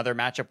 again, another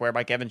matchup where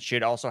Mike Evans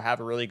should also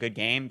have a really good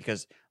game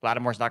because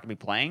Lattimore's not going to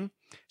be playing.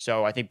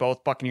 So I think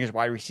both Buccaneers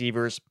wide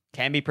receivers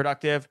can be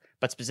productive,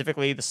 but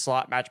specifically the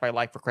slot matchup I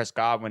like for Chris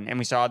Godwin. And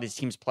we saw these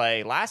teams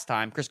play last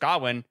time. Chris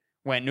Godwin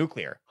went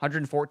nuclear.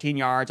 114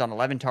 yards on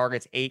 11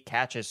 targets, 8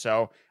 catches.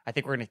 So I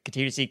think we're going to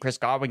continue to see Chris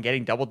Godwin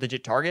getting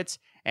double-digit targets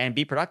and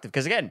be productive.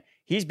 Because, again,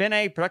 he's been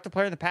a productive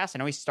player in the past. I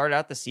know he started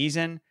out the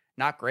season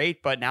not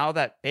great, but now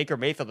that Baker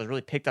Mayfield has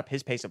really picked up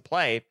his pace of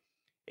play,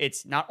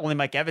 it's not only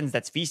Mike Evans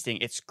that's feasting,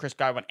 it's Chris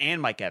Godwin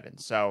and Mike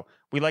Evans. So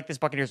we like this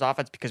Buccaneers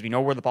offense because we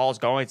know where the ball is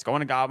going. It's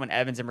going to Godwin,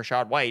 Evans, and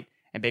Rachaad White,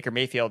 and Baker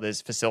Mayfield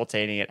is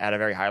facilitating it at a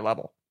very high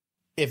level.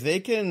 If they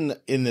can,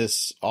 in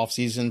this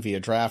offseason via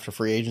draft or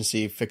free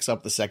agency, fix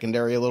up the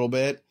secondary a little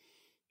bit,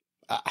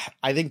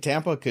 I think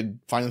Tampa could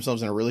find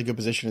themselves in a really good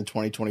position in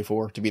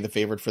 2024 to be the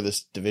favorite for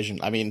this division.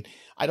 I mean,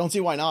 I don't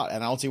see why not,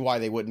 and I don't see why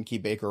they wouldn't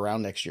keep Baker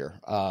around next year.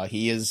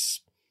 He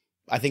is,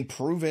 I think,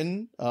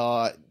 proven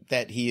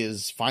that he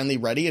is finally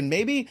ready, and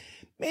maybe,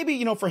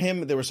 for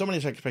him, there were so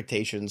many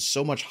expectations,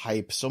 so much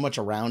hype, so much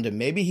around him.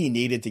 Maybe he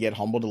needed to get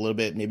humbled a little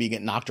bit, maybe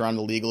get knocked around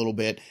the league a little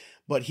bit,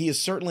 but he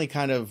is certainly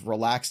kind of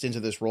relaxed into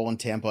this role in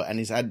Tampa, and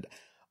he's had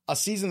a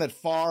season that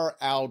far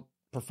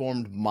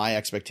outperformed my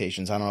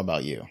expectations. I don't know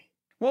about you.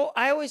 Well,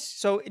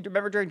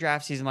 remember during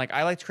draft season, like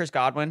I liked Chris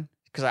Godwin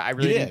because I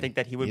really didn't think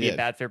that he would be a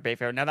bad fit for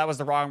Bayfair. Now that was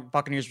the wrong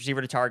Buccaneers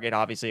receiver to target.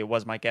 Obviously, it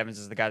was Mike Evans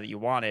is the guy that you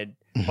wanted,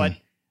 but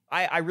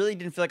I really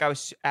didn't feel like I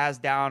was as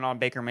down on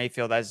Baker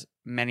Mayfield as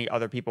many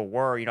other people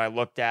were. I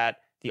looked at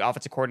the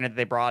offensive coordinator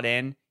they brought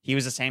in. He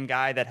was the same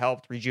guy that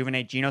helped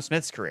rejuvenate Geno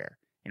Smith's career,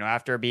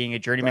 after being a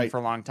journeyman for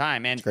a long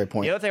time. And great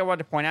point. The other thing I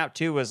wanted to point out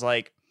too was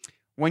like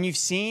when you've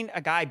seen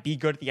a guy be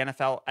good at the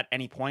NFL at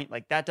any point,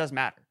 like that does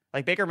matter.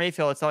 Like Baker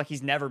Mayfield, it's not like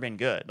he's never been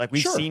good. Like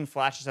we've seen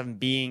flashes of him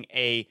being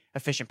a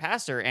efficient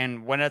passer.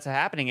 And when that's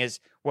happening is,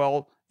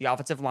 well, the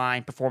offensive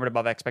line performed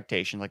above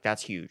expectation. Like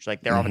that's huge.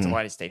 Like their offensive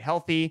line has stayed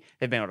healthy.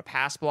 They've been able to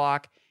pass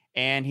block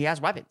and he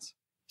has weapons.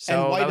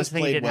 So that was the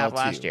thing he didn't have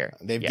last year.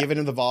 They've given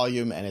him the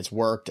volume and it's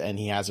worked and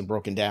he hasn't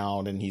broken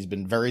down and he's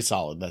been very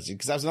solid.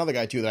 Because that was another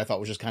guy too that I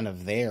thought was just kind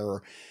of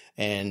there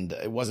and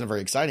it wasn't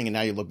very exciting. And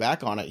now you look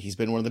back on it, he's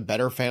been one of the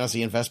better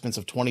fantasy investments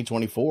of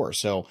 2024.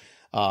 So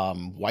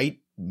White,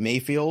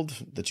 Mayfield,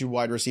 the two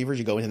wide receivers,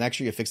 you go into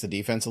next year, you fix the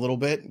defense a little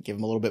bit, give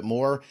them a little bit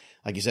more,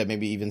 like you said,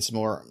 maybe even some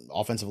more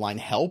offensive line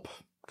help.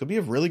 Could be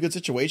a really good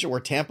situation where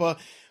Tampa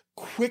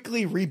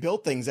quickly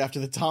rebuilt things after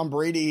the Tom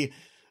Brady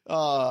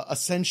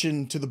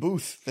ascension to the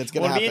booth. That's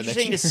going to happen. It'll be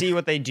interesting to see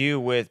what they do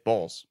with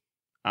Bowles.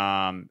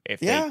 If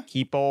they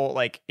keep Bowles,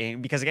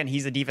 because again,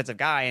 he's a defensive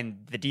guy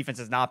and the defense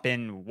has not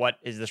been what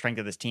is the strength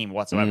of this team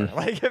whatsoever.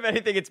 Like if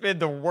anything, it's been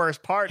the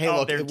worst part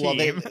of their team.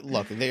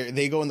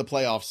 They go in the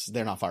playoffs.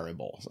 They're not firing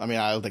Bowles. I mean,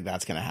 I don't think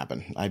that's going to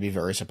happen. I'd be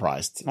very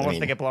surprised. If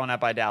they get blown out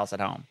by Dallas at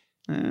home.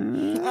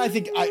 I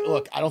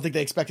don't think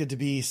they expected to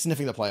be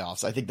sniffing the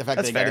playoffs. I think the fact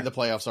that they got in the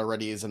playoffs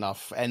already is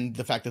enough. And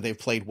the fact that they've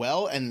played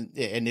well and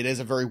it is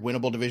a very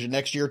winnable division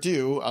next year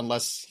too,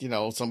 unless,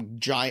 some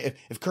giant,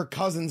 if Kirk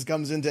Cousins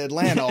comes into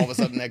Atlanta all of a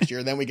sudden next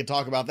year, then we could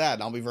talk about that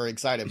and I'll be very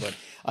excited. But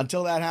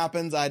until that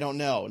happens, I don't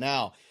know.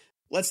 Now,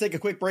 let's take a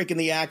quick break in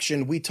the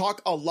action. We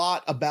talk a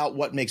lot about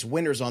what makes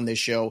winners on this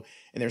show.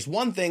 And there's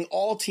one thing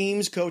all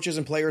teams, coaches,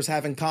 and players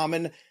have in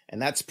common,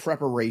 and that's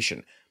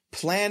preparation.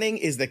 Planning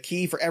is the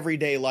key for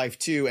everyday life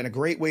too, and a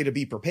great way to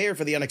be prepared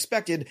for the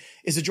unexpected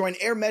is to join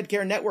Air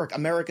Medcare Network,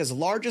 America's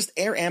largest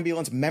air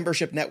ambulance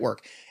membership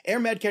network.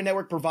 Air Medcare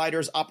Network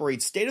providers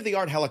operate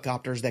state-of-the-art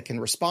helicopters that can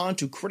respond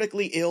to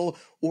critically ill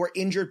or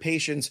injured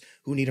patients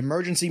who need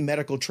emergency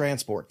medical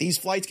transport. These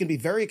flights can be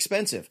very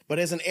expensive, but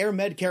as an Air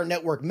Medcare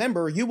Network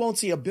member, you won't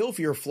see a bill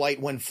for your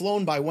flight when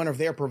flown by one of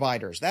their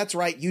providers. That's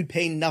right, you'd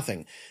pay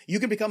nothing.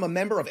 You can become a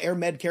member of Air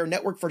Medcare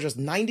Network for just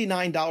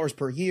 $99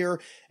 per year,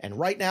 and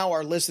right now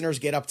our listeners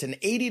get up to an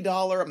 $80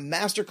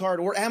 MasterCard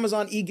or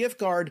Amazon e-gift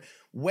card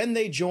when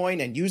they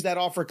join and use that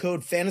offer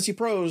code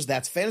FANTASYPROS.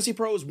 That's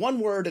FANTASYPROS, one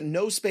word,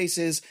 no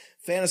spaces,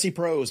 Fantasy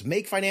Pros.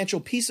 Make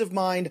financial peace of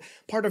mind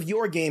part of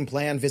your game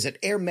plan.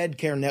 Visit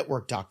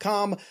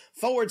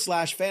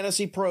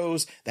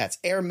airmedcarenetwork.com/fantasypros. That's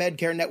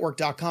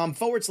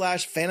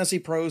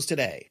airmedcarenetwork.com/fantasypros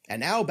today.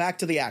 And now back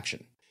to the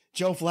action.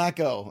 Joe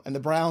Flacco and the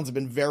Browns have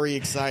been very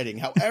exciting.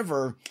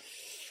 However,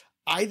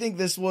 I think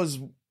this was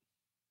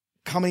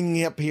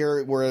coming up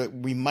here where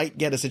we might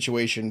get a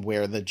situation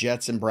where the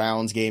Jets and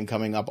Browns game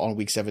coming up on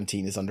week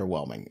 17 is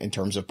underwhelming in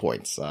terms of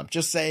points.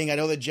 Just saying, I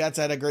know the Jets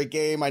had a great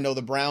game. I know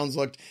the Browns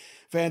looked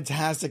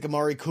fantastic.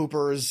 Amari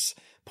Cooper's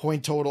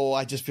point total,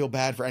 I just feel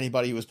bad for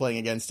anybody who was playing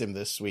against him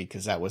this week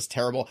because that was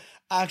terrible.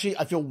 Actually,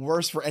 I feel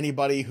worse for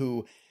anybody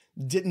who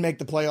didn't make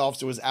the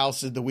playoffs or was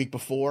ousted the week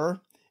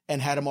before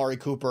and had Amari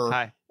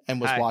Cooper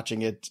and was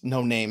watching it.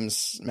 No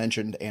names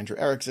mentioned. Andrew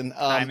Erickson.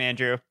 I'm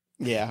Andrew.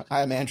 Yeah,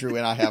 I'm Andrew,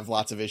 and I have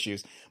lots of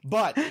issues.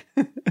 But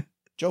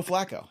Joe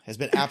Flacco has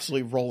been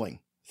absolutely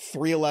rolling.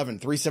 311,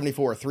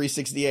 374,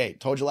 368.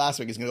 Told you last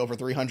week he's going to go for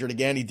 300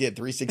 again. He did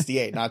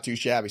 368. Not too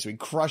shabby. So he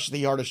crushed the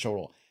yardage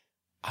total.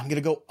 I'm going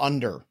to go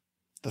under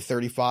the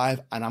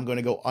 35, and I'm going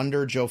to go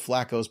under Joe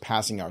Flacco's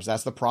passing yards.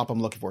 That's the prop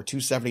I'm looking for,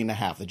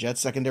 270.5. The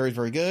Jets secondary is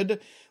very good.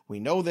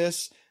 We know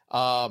this.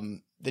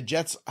 The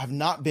Jets have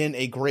not been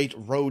a great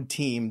road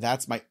team.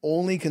 That's my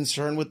only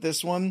concern with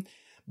this one.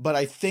 But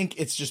I think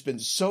it's just been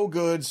so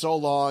good, so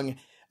long.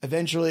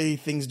 Eventually,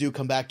 things do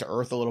come back to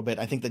earth a little bit.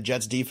 I think the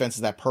Jets defense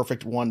is that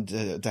perfect one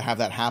to have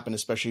that happen,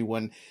 especially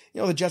when,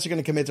 the Jets are going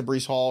to commit to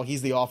Breece Hall.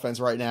 He's the offense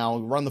right now.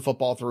 Run the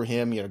football through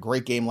him. He had a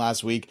great game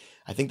last week.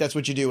 I think that's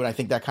what you do, and I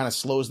think that kind of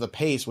slows the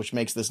pace, which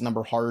makes this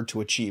number harder to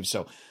achieve.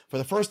 So for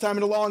the first time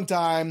in a long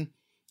time,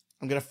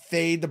 I'm going to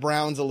fade the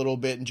Browns a little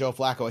bit and Joe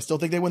Flacco. I still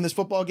think they win this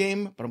football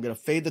game, but I'm going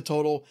to fade the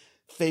total.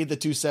 Fade the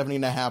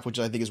 270.5, which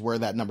I think is where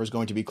that number is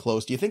going to be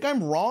close. Do you think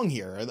I'm wrong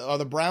here? Are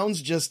the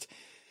Browns just,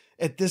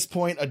 at this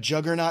point, a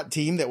juggernaut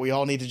team that we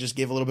all need to just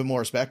give a little bit more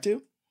respect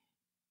to?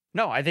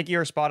 No, I think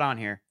you're spot on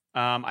here.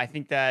 I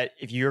think that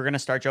if you're going to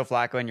start Joe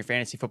Flacco in your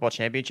fantasy football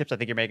championships, I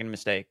think you're making a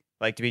mistake.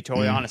 Like, to be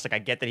totally honest, like, I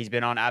get that he's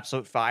been on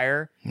absolute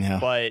fire,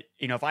 but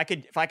if I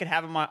could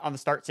have him on the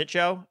start sit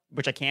show,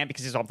 which I can't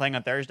because he's on playing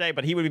on Thursday,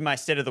 but he would be my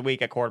sit of the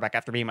week at quarterback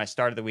after being my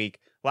start of the week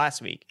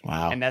last week.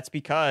 Wow. And that's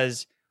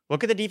because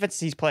look at the defenses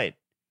he's played.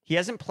 He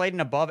hasn't played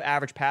an above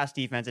average pass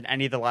defense in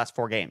any of the last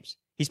 4 games.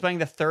 He's playing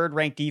the 3rd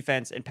ranked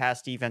defense in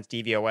pass defense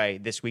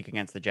DVOA this week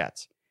against the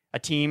Jets, a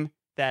team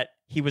that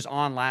he was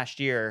on last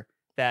year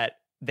that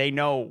they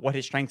know what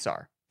his strengths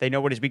are. They know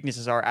what his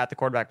weaknesses are at the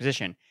quarterback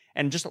position.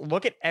 And just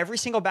look at every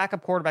single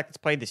backup quarterback that's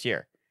played this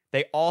year.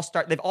 They've all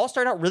started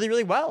out really,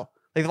 really well.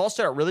 Like, they've all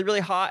started out really, really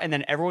hot, and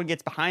then everyone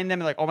gets behind them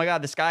and like, oh my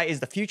God, this guy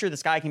is the future.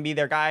 This guy can be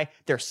their guy,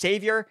 their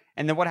savior.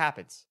 And then what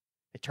happens?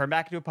 They turn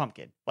back into a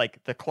pumpkin.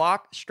 Like, the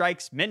clock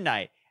strikes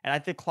midnight, and I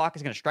think the clock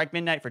is going to strike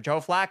midnight for Joe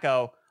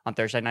Flacco on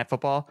Thursday Night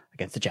Football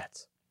against the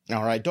Jets.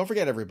 All right. Don't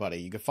forget, everybody,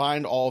 you can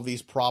find all of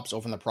these props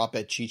over in the Prop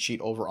Bet cheat sheet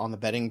over on the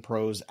Betting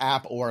Pros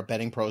app or at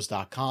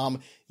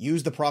bettingpros.com.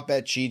 Use the Prop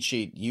Bet cheat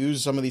sheet.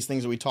 Use some of these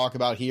things that we talk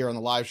about here on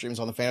the live streams,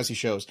 on the fantasy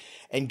shows,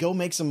 and go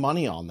make some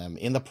money on them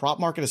in the prop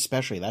market,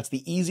 especially. That's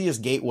the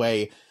easiest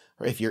gateway.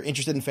 If you're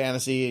interested in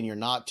fantasy and you're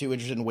not too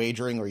interested in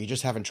wagering, or you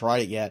just haven't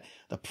tried it yet,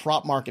 the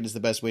prop market is the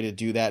best way to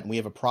do that. And we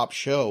have a prop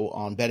show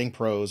on Betting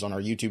Pros on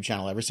our YouTube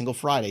channel every single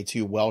Friday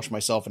too. Welch,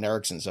 myself, and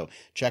Erickson. So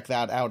check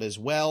that out as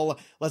well.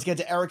 Let's get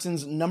to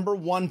Erickson's number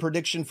 1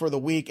 prediction for the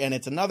week. And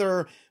it's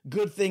another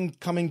good thing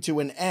coming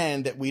to an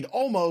end that we'd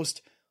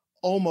almost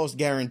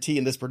guarantee.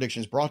 And this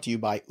prediction is brought to you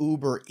by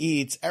Uber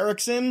Eats.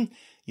 Erickson,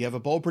 you have a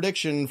bold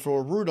prediction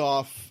for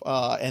Rudolph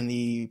and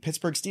the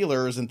Pittsburgh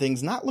Steelers, and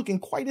things not looking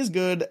quite as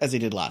good as they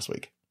did last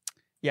week.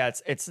 Yeah,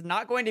 it's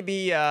not going to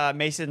be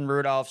Mason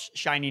Rudolph's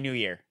shiny new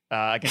year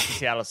against the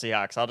Seattle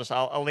Seahawks.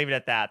 I'll leave it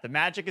at that. The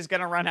magic is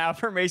going to run out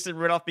for Mason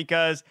Rudolph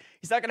because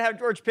he's not going to have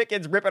George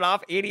Pickens ripping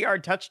off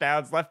 80-yard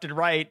touchdowns left and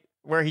right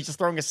where he's just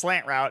throwing a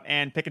slant route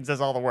and Pickens does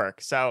all the work.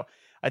 So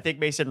I think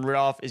Mason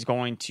Rudolph is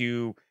going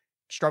to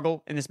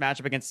struggle in this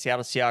matchup against the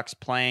Seattle Seahawks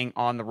playing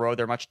on the road.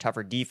 They're much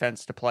tougher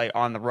defense to play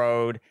on the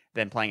road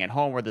than playing at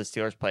home where the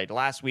Steelers played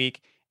last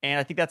week. And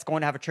I think that's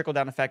going to have a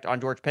trickle-down effect on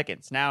George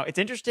Pickens. Now, it's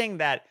interesting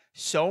that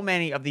so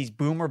many of these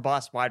boomer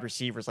bust wide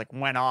receivers like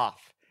went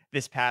off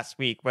this past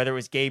week, whether it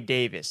was Gabe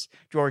Davis,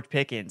 George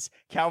Pickens,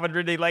 Calvin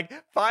Ridley, like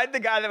find the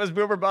guy that was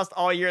boomer bust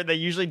all year. And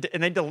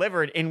they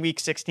delivered in week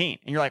 16.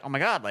 And you're like, oh my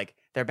God, like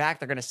they're back.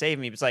 They're going to save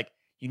me. It's like,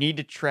 you need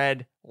to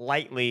tread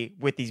lightly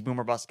with these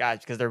boomer bust guys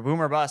because they're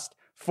boomer bust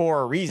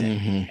for a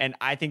reason. And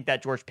I think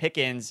that George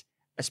Pickens,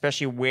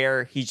 especially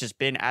where he's just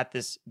been at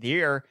this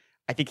year,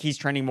 I think he's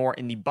trending more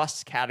in the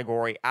bust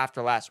category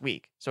after last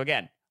week. So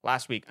again,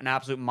 last week, an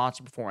absolute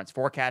monster performance,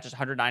 4 catches,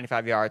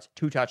 195 yards,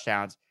 2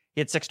 touchdowns.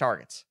 He had 6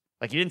 targets.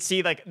 Like, you didn't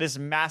see like this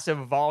massive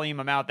volume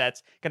amount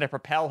that's going to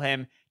propel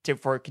him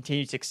for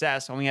continued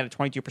success. Only had a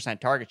 22%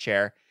 target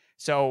share.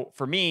 So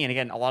for me, and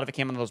again, a lot of it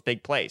came on those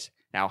big plays.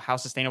 Now, how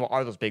sustainable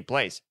are those big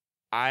plays?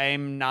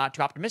 I'm not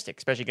too optimistic,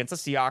 especially against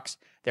the Seahawks.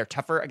 They're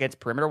tougher against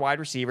perimeter wide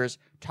receivers,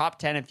 top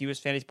 10 in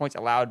fewest fantasy points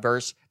allowed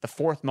versus the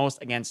 4th most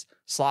against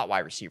slot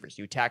wide receivers.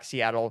 You attack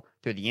Seattle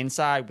through the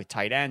inside with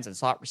tight ends and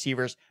slot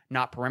receivers,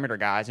 not perimeter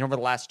guys. And over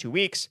the last 2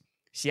 weeks,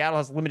 Seattle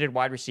has limited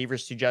wide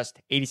receivers to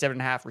just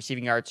 87.5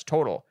 receiving yards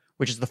total,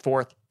 which is the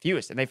 4th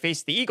fewest. And they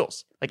faced the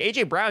Eagles. Like,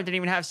 A.J. Brown didn't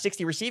even have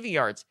 60 receiving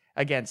yards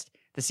against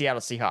the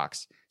Seattle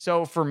Seahawks.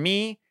 So for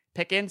me,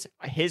 Pickens,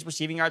 his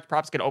receiving yards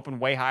props could open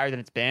way higher than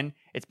it's been.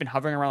 It's been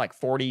hovering around like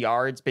 40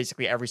 yards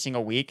basically every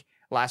single week.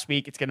 Last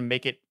week, it's going to be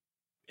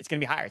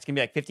higher. It's going to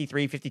be like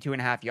 53, 52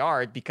 and a half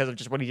yards because of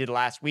just what he did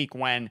last week,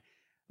 when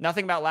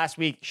nothing about last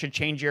week should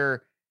change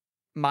your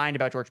mind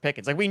about George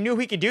Pickens. Like, we knew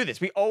he could do this.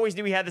 We always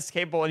knew he had this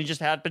capable, and he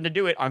just happened to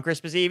do it on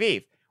Christmas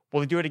Eve.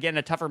 Will he do it again in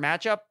a tougher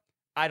matchup?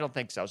 I don't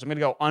think so. So I'm going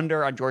to go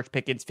under on George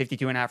Pickens,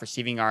 52 and a half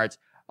receiving yards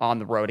on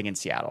the road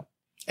against Seattle.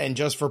 And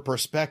just for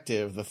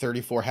perspective, the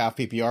 34 half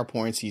PPR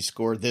points he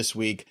scored this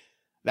week,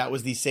 that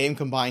was the same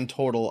combined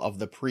total of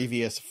the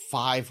previous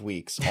 5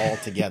 weeks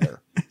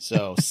altogether.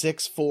 So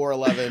 6, 4,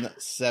 11,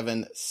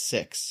 7,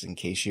 6, in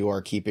case you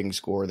are keeping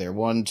score there.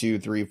 1, 2,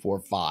 3, 4,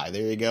 5.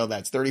 There you go.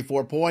 That's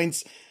 34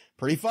 points.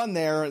 Pretty fun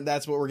there.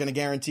 That's what we're going to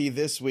guarantee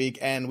this week.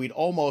 And we'd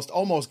almost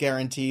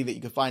guarantee that you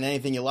can find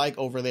anything you like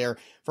over there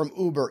from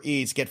Uber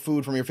Eats. Get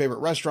food from your favorite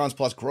restaurants,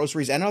 plus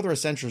groceries and other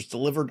essentials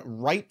delivered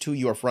right to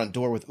your front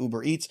door with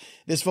Uber Eats.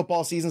 This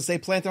football season, stay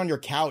planted on your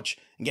couch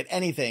and get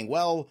anything,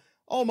 well,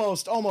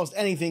 almost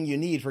anything you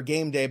need for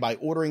game day by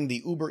ordering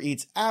the Uber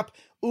Eats app.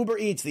 Uber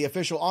Eats, the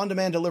official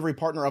on-demand delivery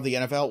partner of the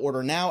NFL.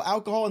 Order now.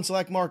 Alcohol in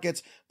select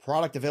markets.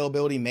 Product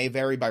availability may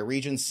vary by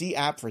region. See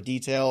app for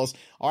details.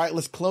 All right,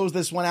 let's close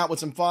this one out with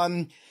some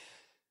fun.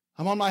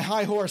 I'm on my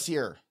high horse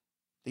here.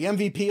 The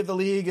MVP of the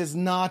league is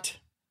not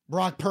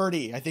Brock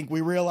Purdy. I think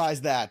we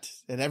realize that.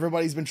 And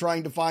everybody's been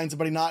trying to find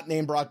somebody not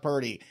named Brock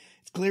Purdy.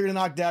 It's clear to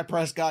knock Dak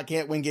Prescott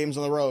can't win games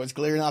on the road. It's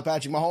clear not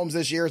Patrick Mahomes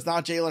this year. It's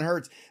not Jalen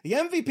Hurts. The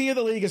MVP of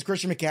the league is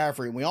Christian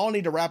McCaffrey. And we all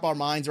need to wrap our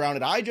minds around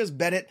it. I just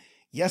bet it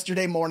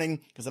yesterday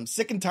morning because I'm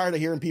sick and tired of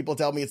hearing people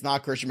tell me it's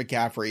not Christian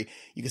McCaffrey.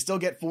 You can still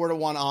get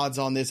 4-1 odds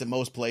on this at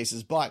most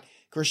places, but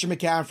Christian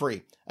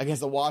McCaffrey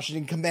against the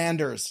Washington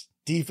Commanders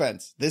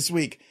defense this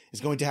week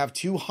is going to have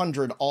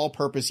 200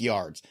 all-purpose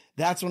yards.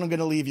 That's what I'm going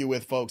to leave you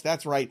with, folks.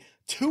 That's right.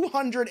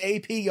 200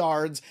 AP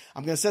yards.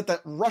 I'm going to set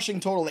the rushing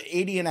total at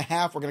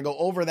 80.5. We're going to go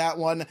over that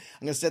one. I'm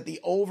going to set the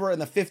over in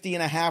the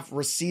 50.5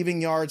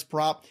 receiving yards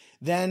prop.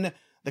 Then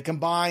the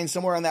combined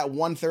somewhere in that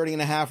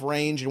 130.5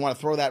 range. You want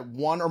to throw that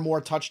one or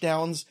more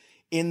touchdowns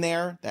in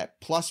there, that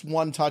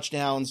 +1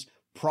 touchdowns.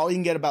 Probably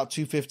can get about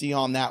 250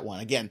 on that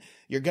one. Again,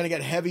 you're going to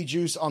get heavy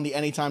juice on the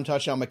anytime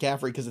touchdown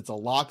McCaffrey because it's a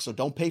lock, so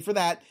don't pay for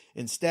that.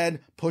 Instead,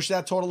 push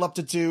that total up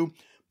to 2.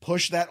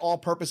 Push that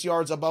all-purpose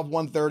yards above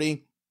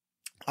 130.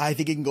 I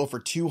think he can go for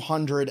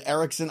 200.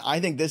 Erickson, I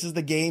think this is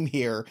the game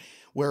here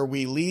where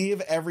we leave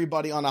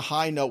everybody on a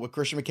high note with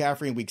Christian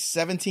McCaffrey in week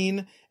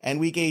 17 and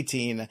week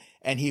 18,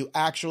 and he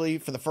actually,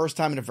 for the first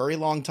time in a very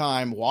long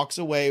time, walks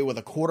away with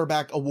a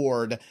quarterback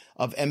award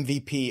of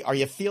MVP. Are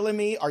you feeling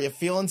me? Are you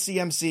feeling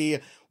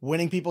CMC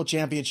winning people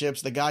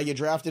championships? The guy you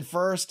drafted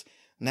first,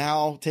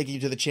 now taking you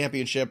to the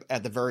championship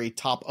at the very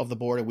top of the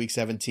board in week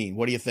 17.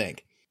 What do you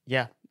think?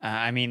 Yeah.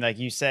 I mean, like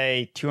you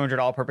say, 200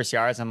 all-purpose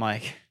yards. I'm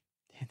like,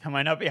 that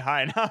might not be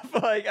high enough.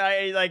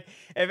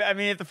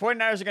 If the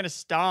 49ers are going to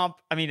stomp,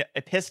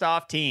 a pissed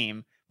off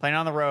team playing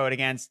on the road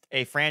against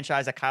a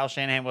franchise that Kyle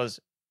Shanahan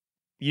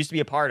used to be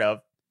a part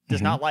of,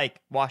 does not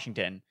like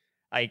Washington.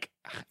 If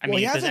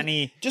there's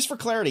any, just for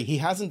clarity, he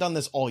hasn't done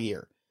this all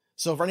year.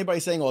 So for anybody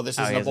saying, "Oh, this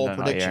isn't a bold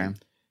prediction,"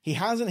 he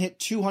hasn't hit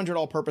 200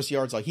 all-purpose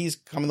yards. Like he's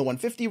come in the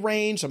 150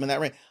 range, I'm in that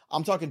range.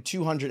 I'm talking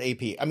 200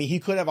 AP. I mean, he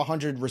could have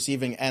 100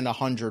 receiving and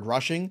 100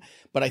 rushing,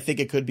 but I think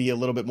it could be a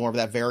little bit more of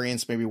that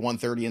variance, maybe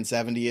 130 and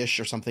 70-ish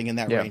or something in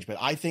that range. But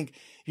I think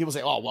people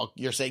say, "Oh, well,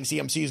 you're saying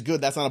CMC is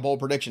good. That's not a bold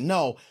prediction."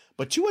 No,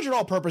 but 200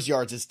 all-purpose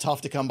yards is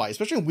tough to come by,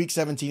 especially in week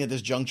 17 at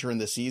this juncture in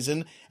the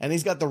season. And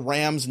he's got the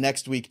Rams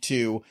next week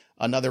too,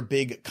 another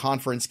big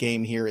conference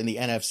game here in the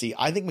NFC.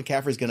 I think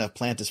McCaffrey's going to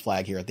plant his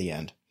flag here at the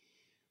end.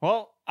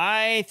 Well,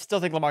 I still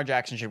think Lamar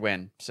Jackson should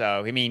win.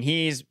 So,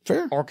 he's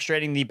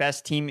orchestrating the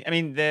best team.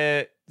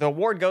 The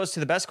award goes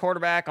to the best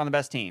quarterback on the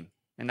best team,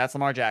 and that's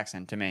Lamar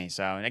Jackson to me.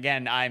 So, and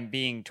again, I'm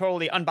being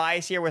totally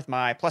unbiased here with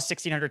my plus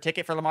 1,600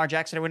 ticket for Lamar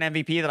Jackson to win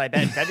MVP that I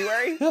bet in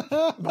February.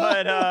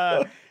 But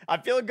I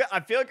feel good. I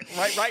feel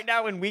right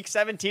now in week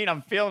 17,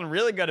 I'm feeling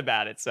really good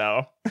about it.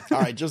 So, all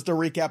right, just to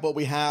recap what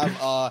we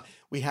have.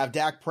 We have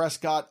Dak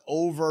Prescott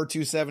over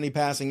 270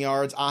 passing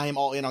yards. I am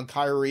all in on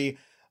Kyren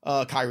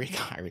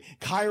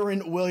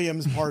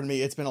Williams, pardon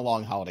me. It's been a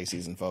long holiday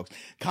season, folks.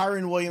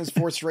 Kyren Williams,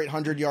 4th straight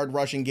 100-yard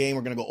rushing game.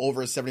 We're going to go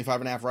over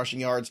 75.5 rushing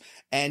yards,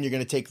 and you're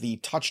going to take the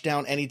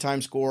touchdown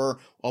anytime score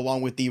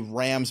along with the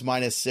Rams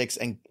 -6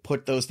 and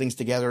put those things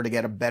together to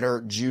get a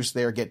better juice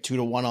there. Get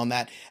 2-1 on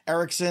that.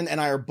 Erickson and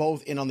I are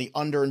both in on the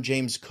under and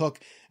James Cook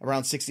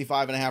around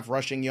 65.5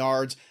 rushing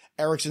yards.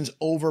 Erickson's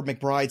over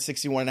McBride,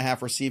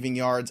 61.5 receiving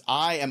yards.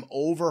 I am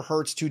over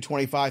Hurts,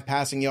 225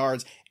 passing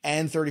yards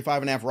and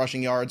 35.5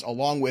 rushing yards,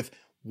 along with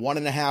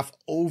 1.5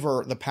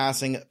 over the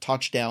passing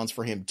touchdowns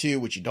for him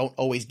too, which you don't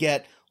always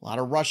get. A lot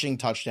of rushing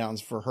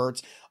touchdowns for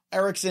Hurts.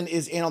 Erickson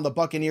is in on the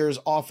Buccaneers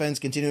offense,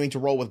 continuing to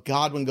roll with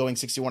Godwin going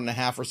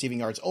 61.5 receiving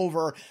yards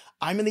over.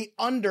 I'm in the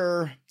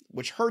under,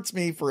 which hurts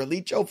me for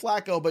elite Joe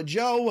Flacco, but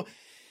Joe,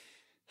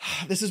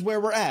 this is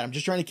where we're at. I'm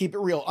just trying to keep it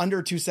real.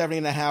 Under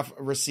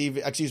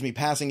 270.5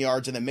 passing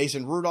yards. And then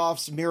Mason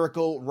Rudolph's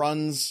miracle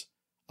runs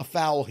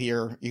afoul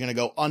here. You're going to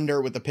go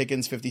under with the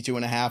Pickens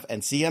 52.5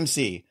 and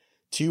CMC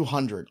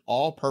 200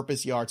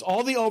 all-purpose yards.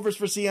 All the overs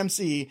for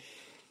CMC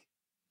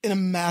in a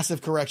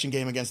massive correction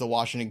game against the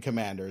Washington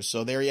Commanders.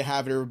 So there you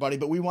have it, everybody.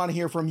 But we want to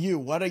hear from you.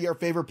 What are your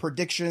favorite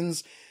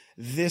predictions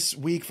this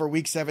week for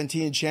week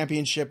 17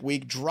 championship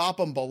week? Drop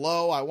them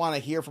below. I want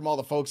to hear from all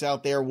the folks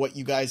out there what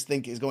you guys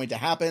think is going to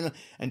happen.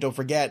 And don't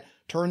forget,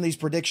 turn these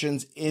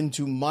predictions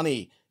into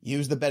money.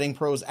 Use the Betting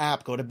Pros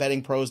app. Go to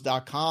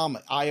bettingpros.com.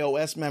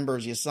 iOS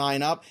members, you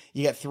sign up.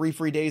 You get 3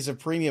 free days of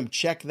premium.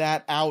 Check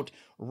that out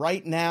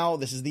right now.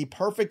 This is the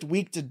perfect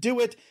week to do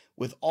it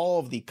with all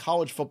of the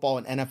college football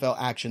and NFL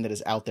action that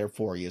is out there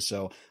for you.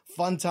 So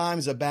fun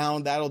times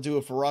abound. That'll do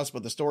it for us.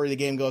 But the story of the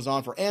game goes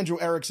on. For Andrew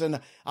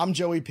Erickson, I'm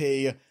Joey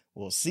P.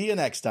 We'll see you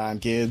next time,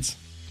 kids.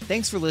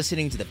 Thanks for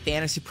listening to the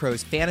Fantasy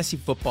Pros Fantasy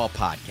Football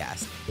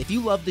Podcast. If you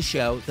love the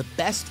show, the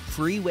best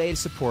free way to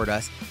support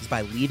us is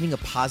by leaving a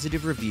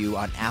positive review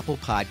on Apple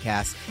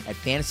Podcasts at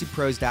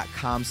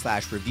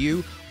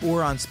fantasypros.com/review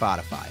or on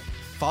Spotify.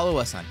 Follow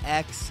us on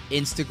X,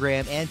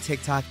 Instagram, and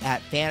TikTok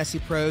at Fantasy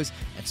Pros,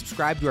 and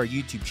subscribe to our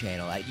YouTube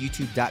channel at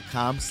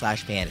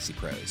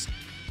youtube.com/fantasypros.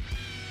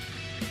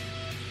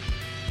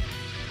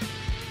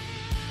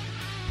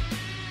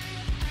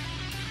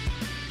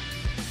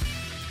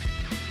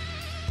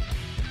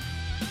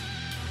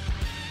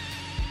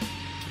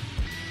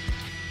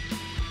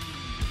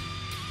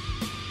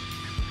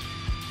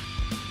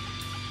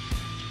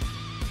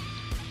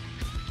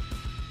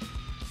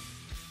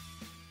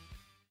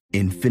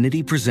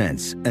 Infinity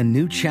presents a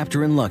new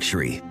chapter in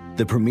luxury,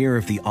 the premiere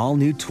of the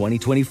all-new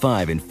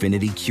 2025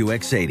 Infiniti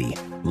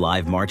QX80,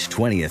 live March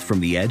 20th from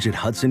the Edge at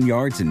Hudson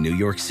Yards in New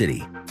York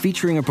City,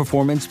 featuring a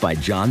performance by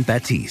John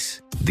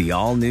Batiste. The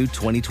all-new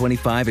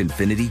 2025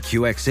 Infiniti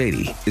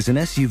QX80 is an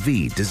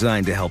SUV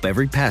designed to help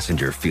every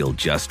passenger feel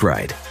just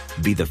right.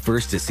 Be the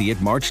first to see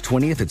it March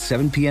 20th at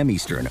 7 p.m.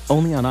 Eastern,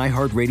 only on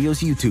iHeartRadio's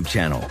YouTube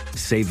channel.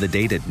 Save the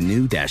date at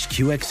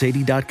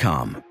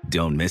new-QX80.com.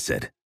 Don't miss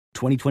it.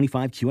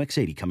 2025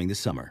 QX80 coming this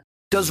summer.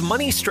 Does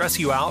money stress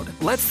you out?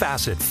 Let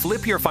Facet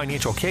flip your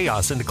financial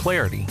chaos into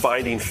clarity.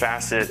 Finding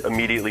Facet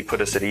immediately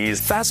put us at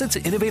ease. Facet's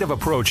innovative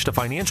approach to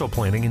financial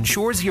planning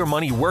ensures your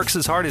money works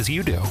as hard as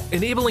you do,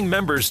 enabling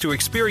members to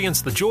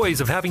experience the joys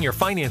of having your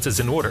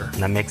finances in order.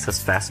 And that makes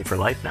us Facet for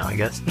life now, I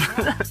guess.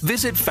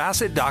 Visit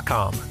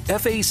Facet.com,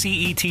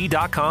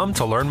 FACET.com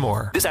to learn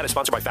more. This ad is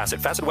sponsored by Facet.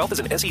 Facet Wealth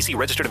is an SEC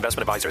registered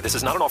investment advisor. This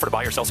is not an offer to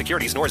buy or sell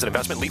securities, nor is it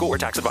investment, legal, or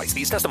tax advice.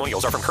 These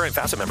testimonials are from current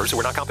Facet members who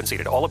are not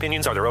compensated. All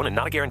opinions are their own and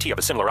not a guarantee of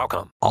a similar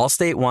outcome.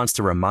 Allstate wants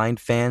to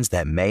remind fans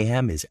that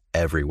mayhem is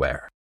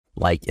everywhere.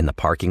 Like in the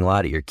parking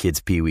lot at your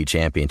kid's Pee Wee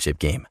Championship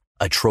game.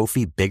 A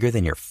trophy bigger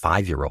than your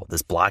 5-year-old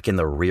is blocking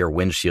the rear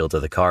windshield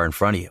of the car in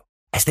front of you.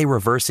 As they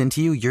reverse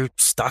into you, you're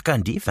stuck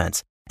on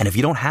defense. And if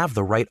you don't have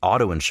the right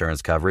auto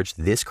insurance coverage,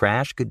 this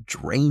crash could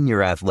drain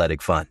your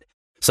athletic fund.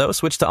 So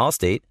switch to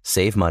Allstate,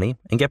 save money,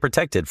 and get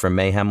protected from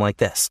mayhem like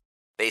this.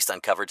 Based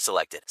on coverage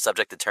selected,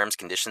 subject to terms,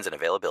 conditions, and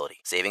availability.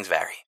 Savings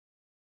vary.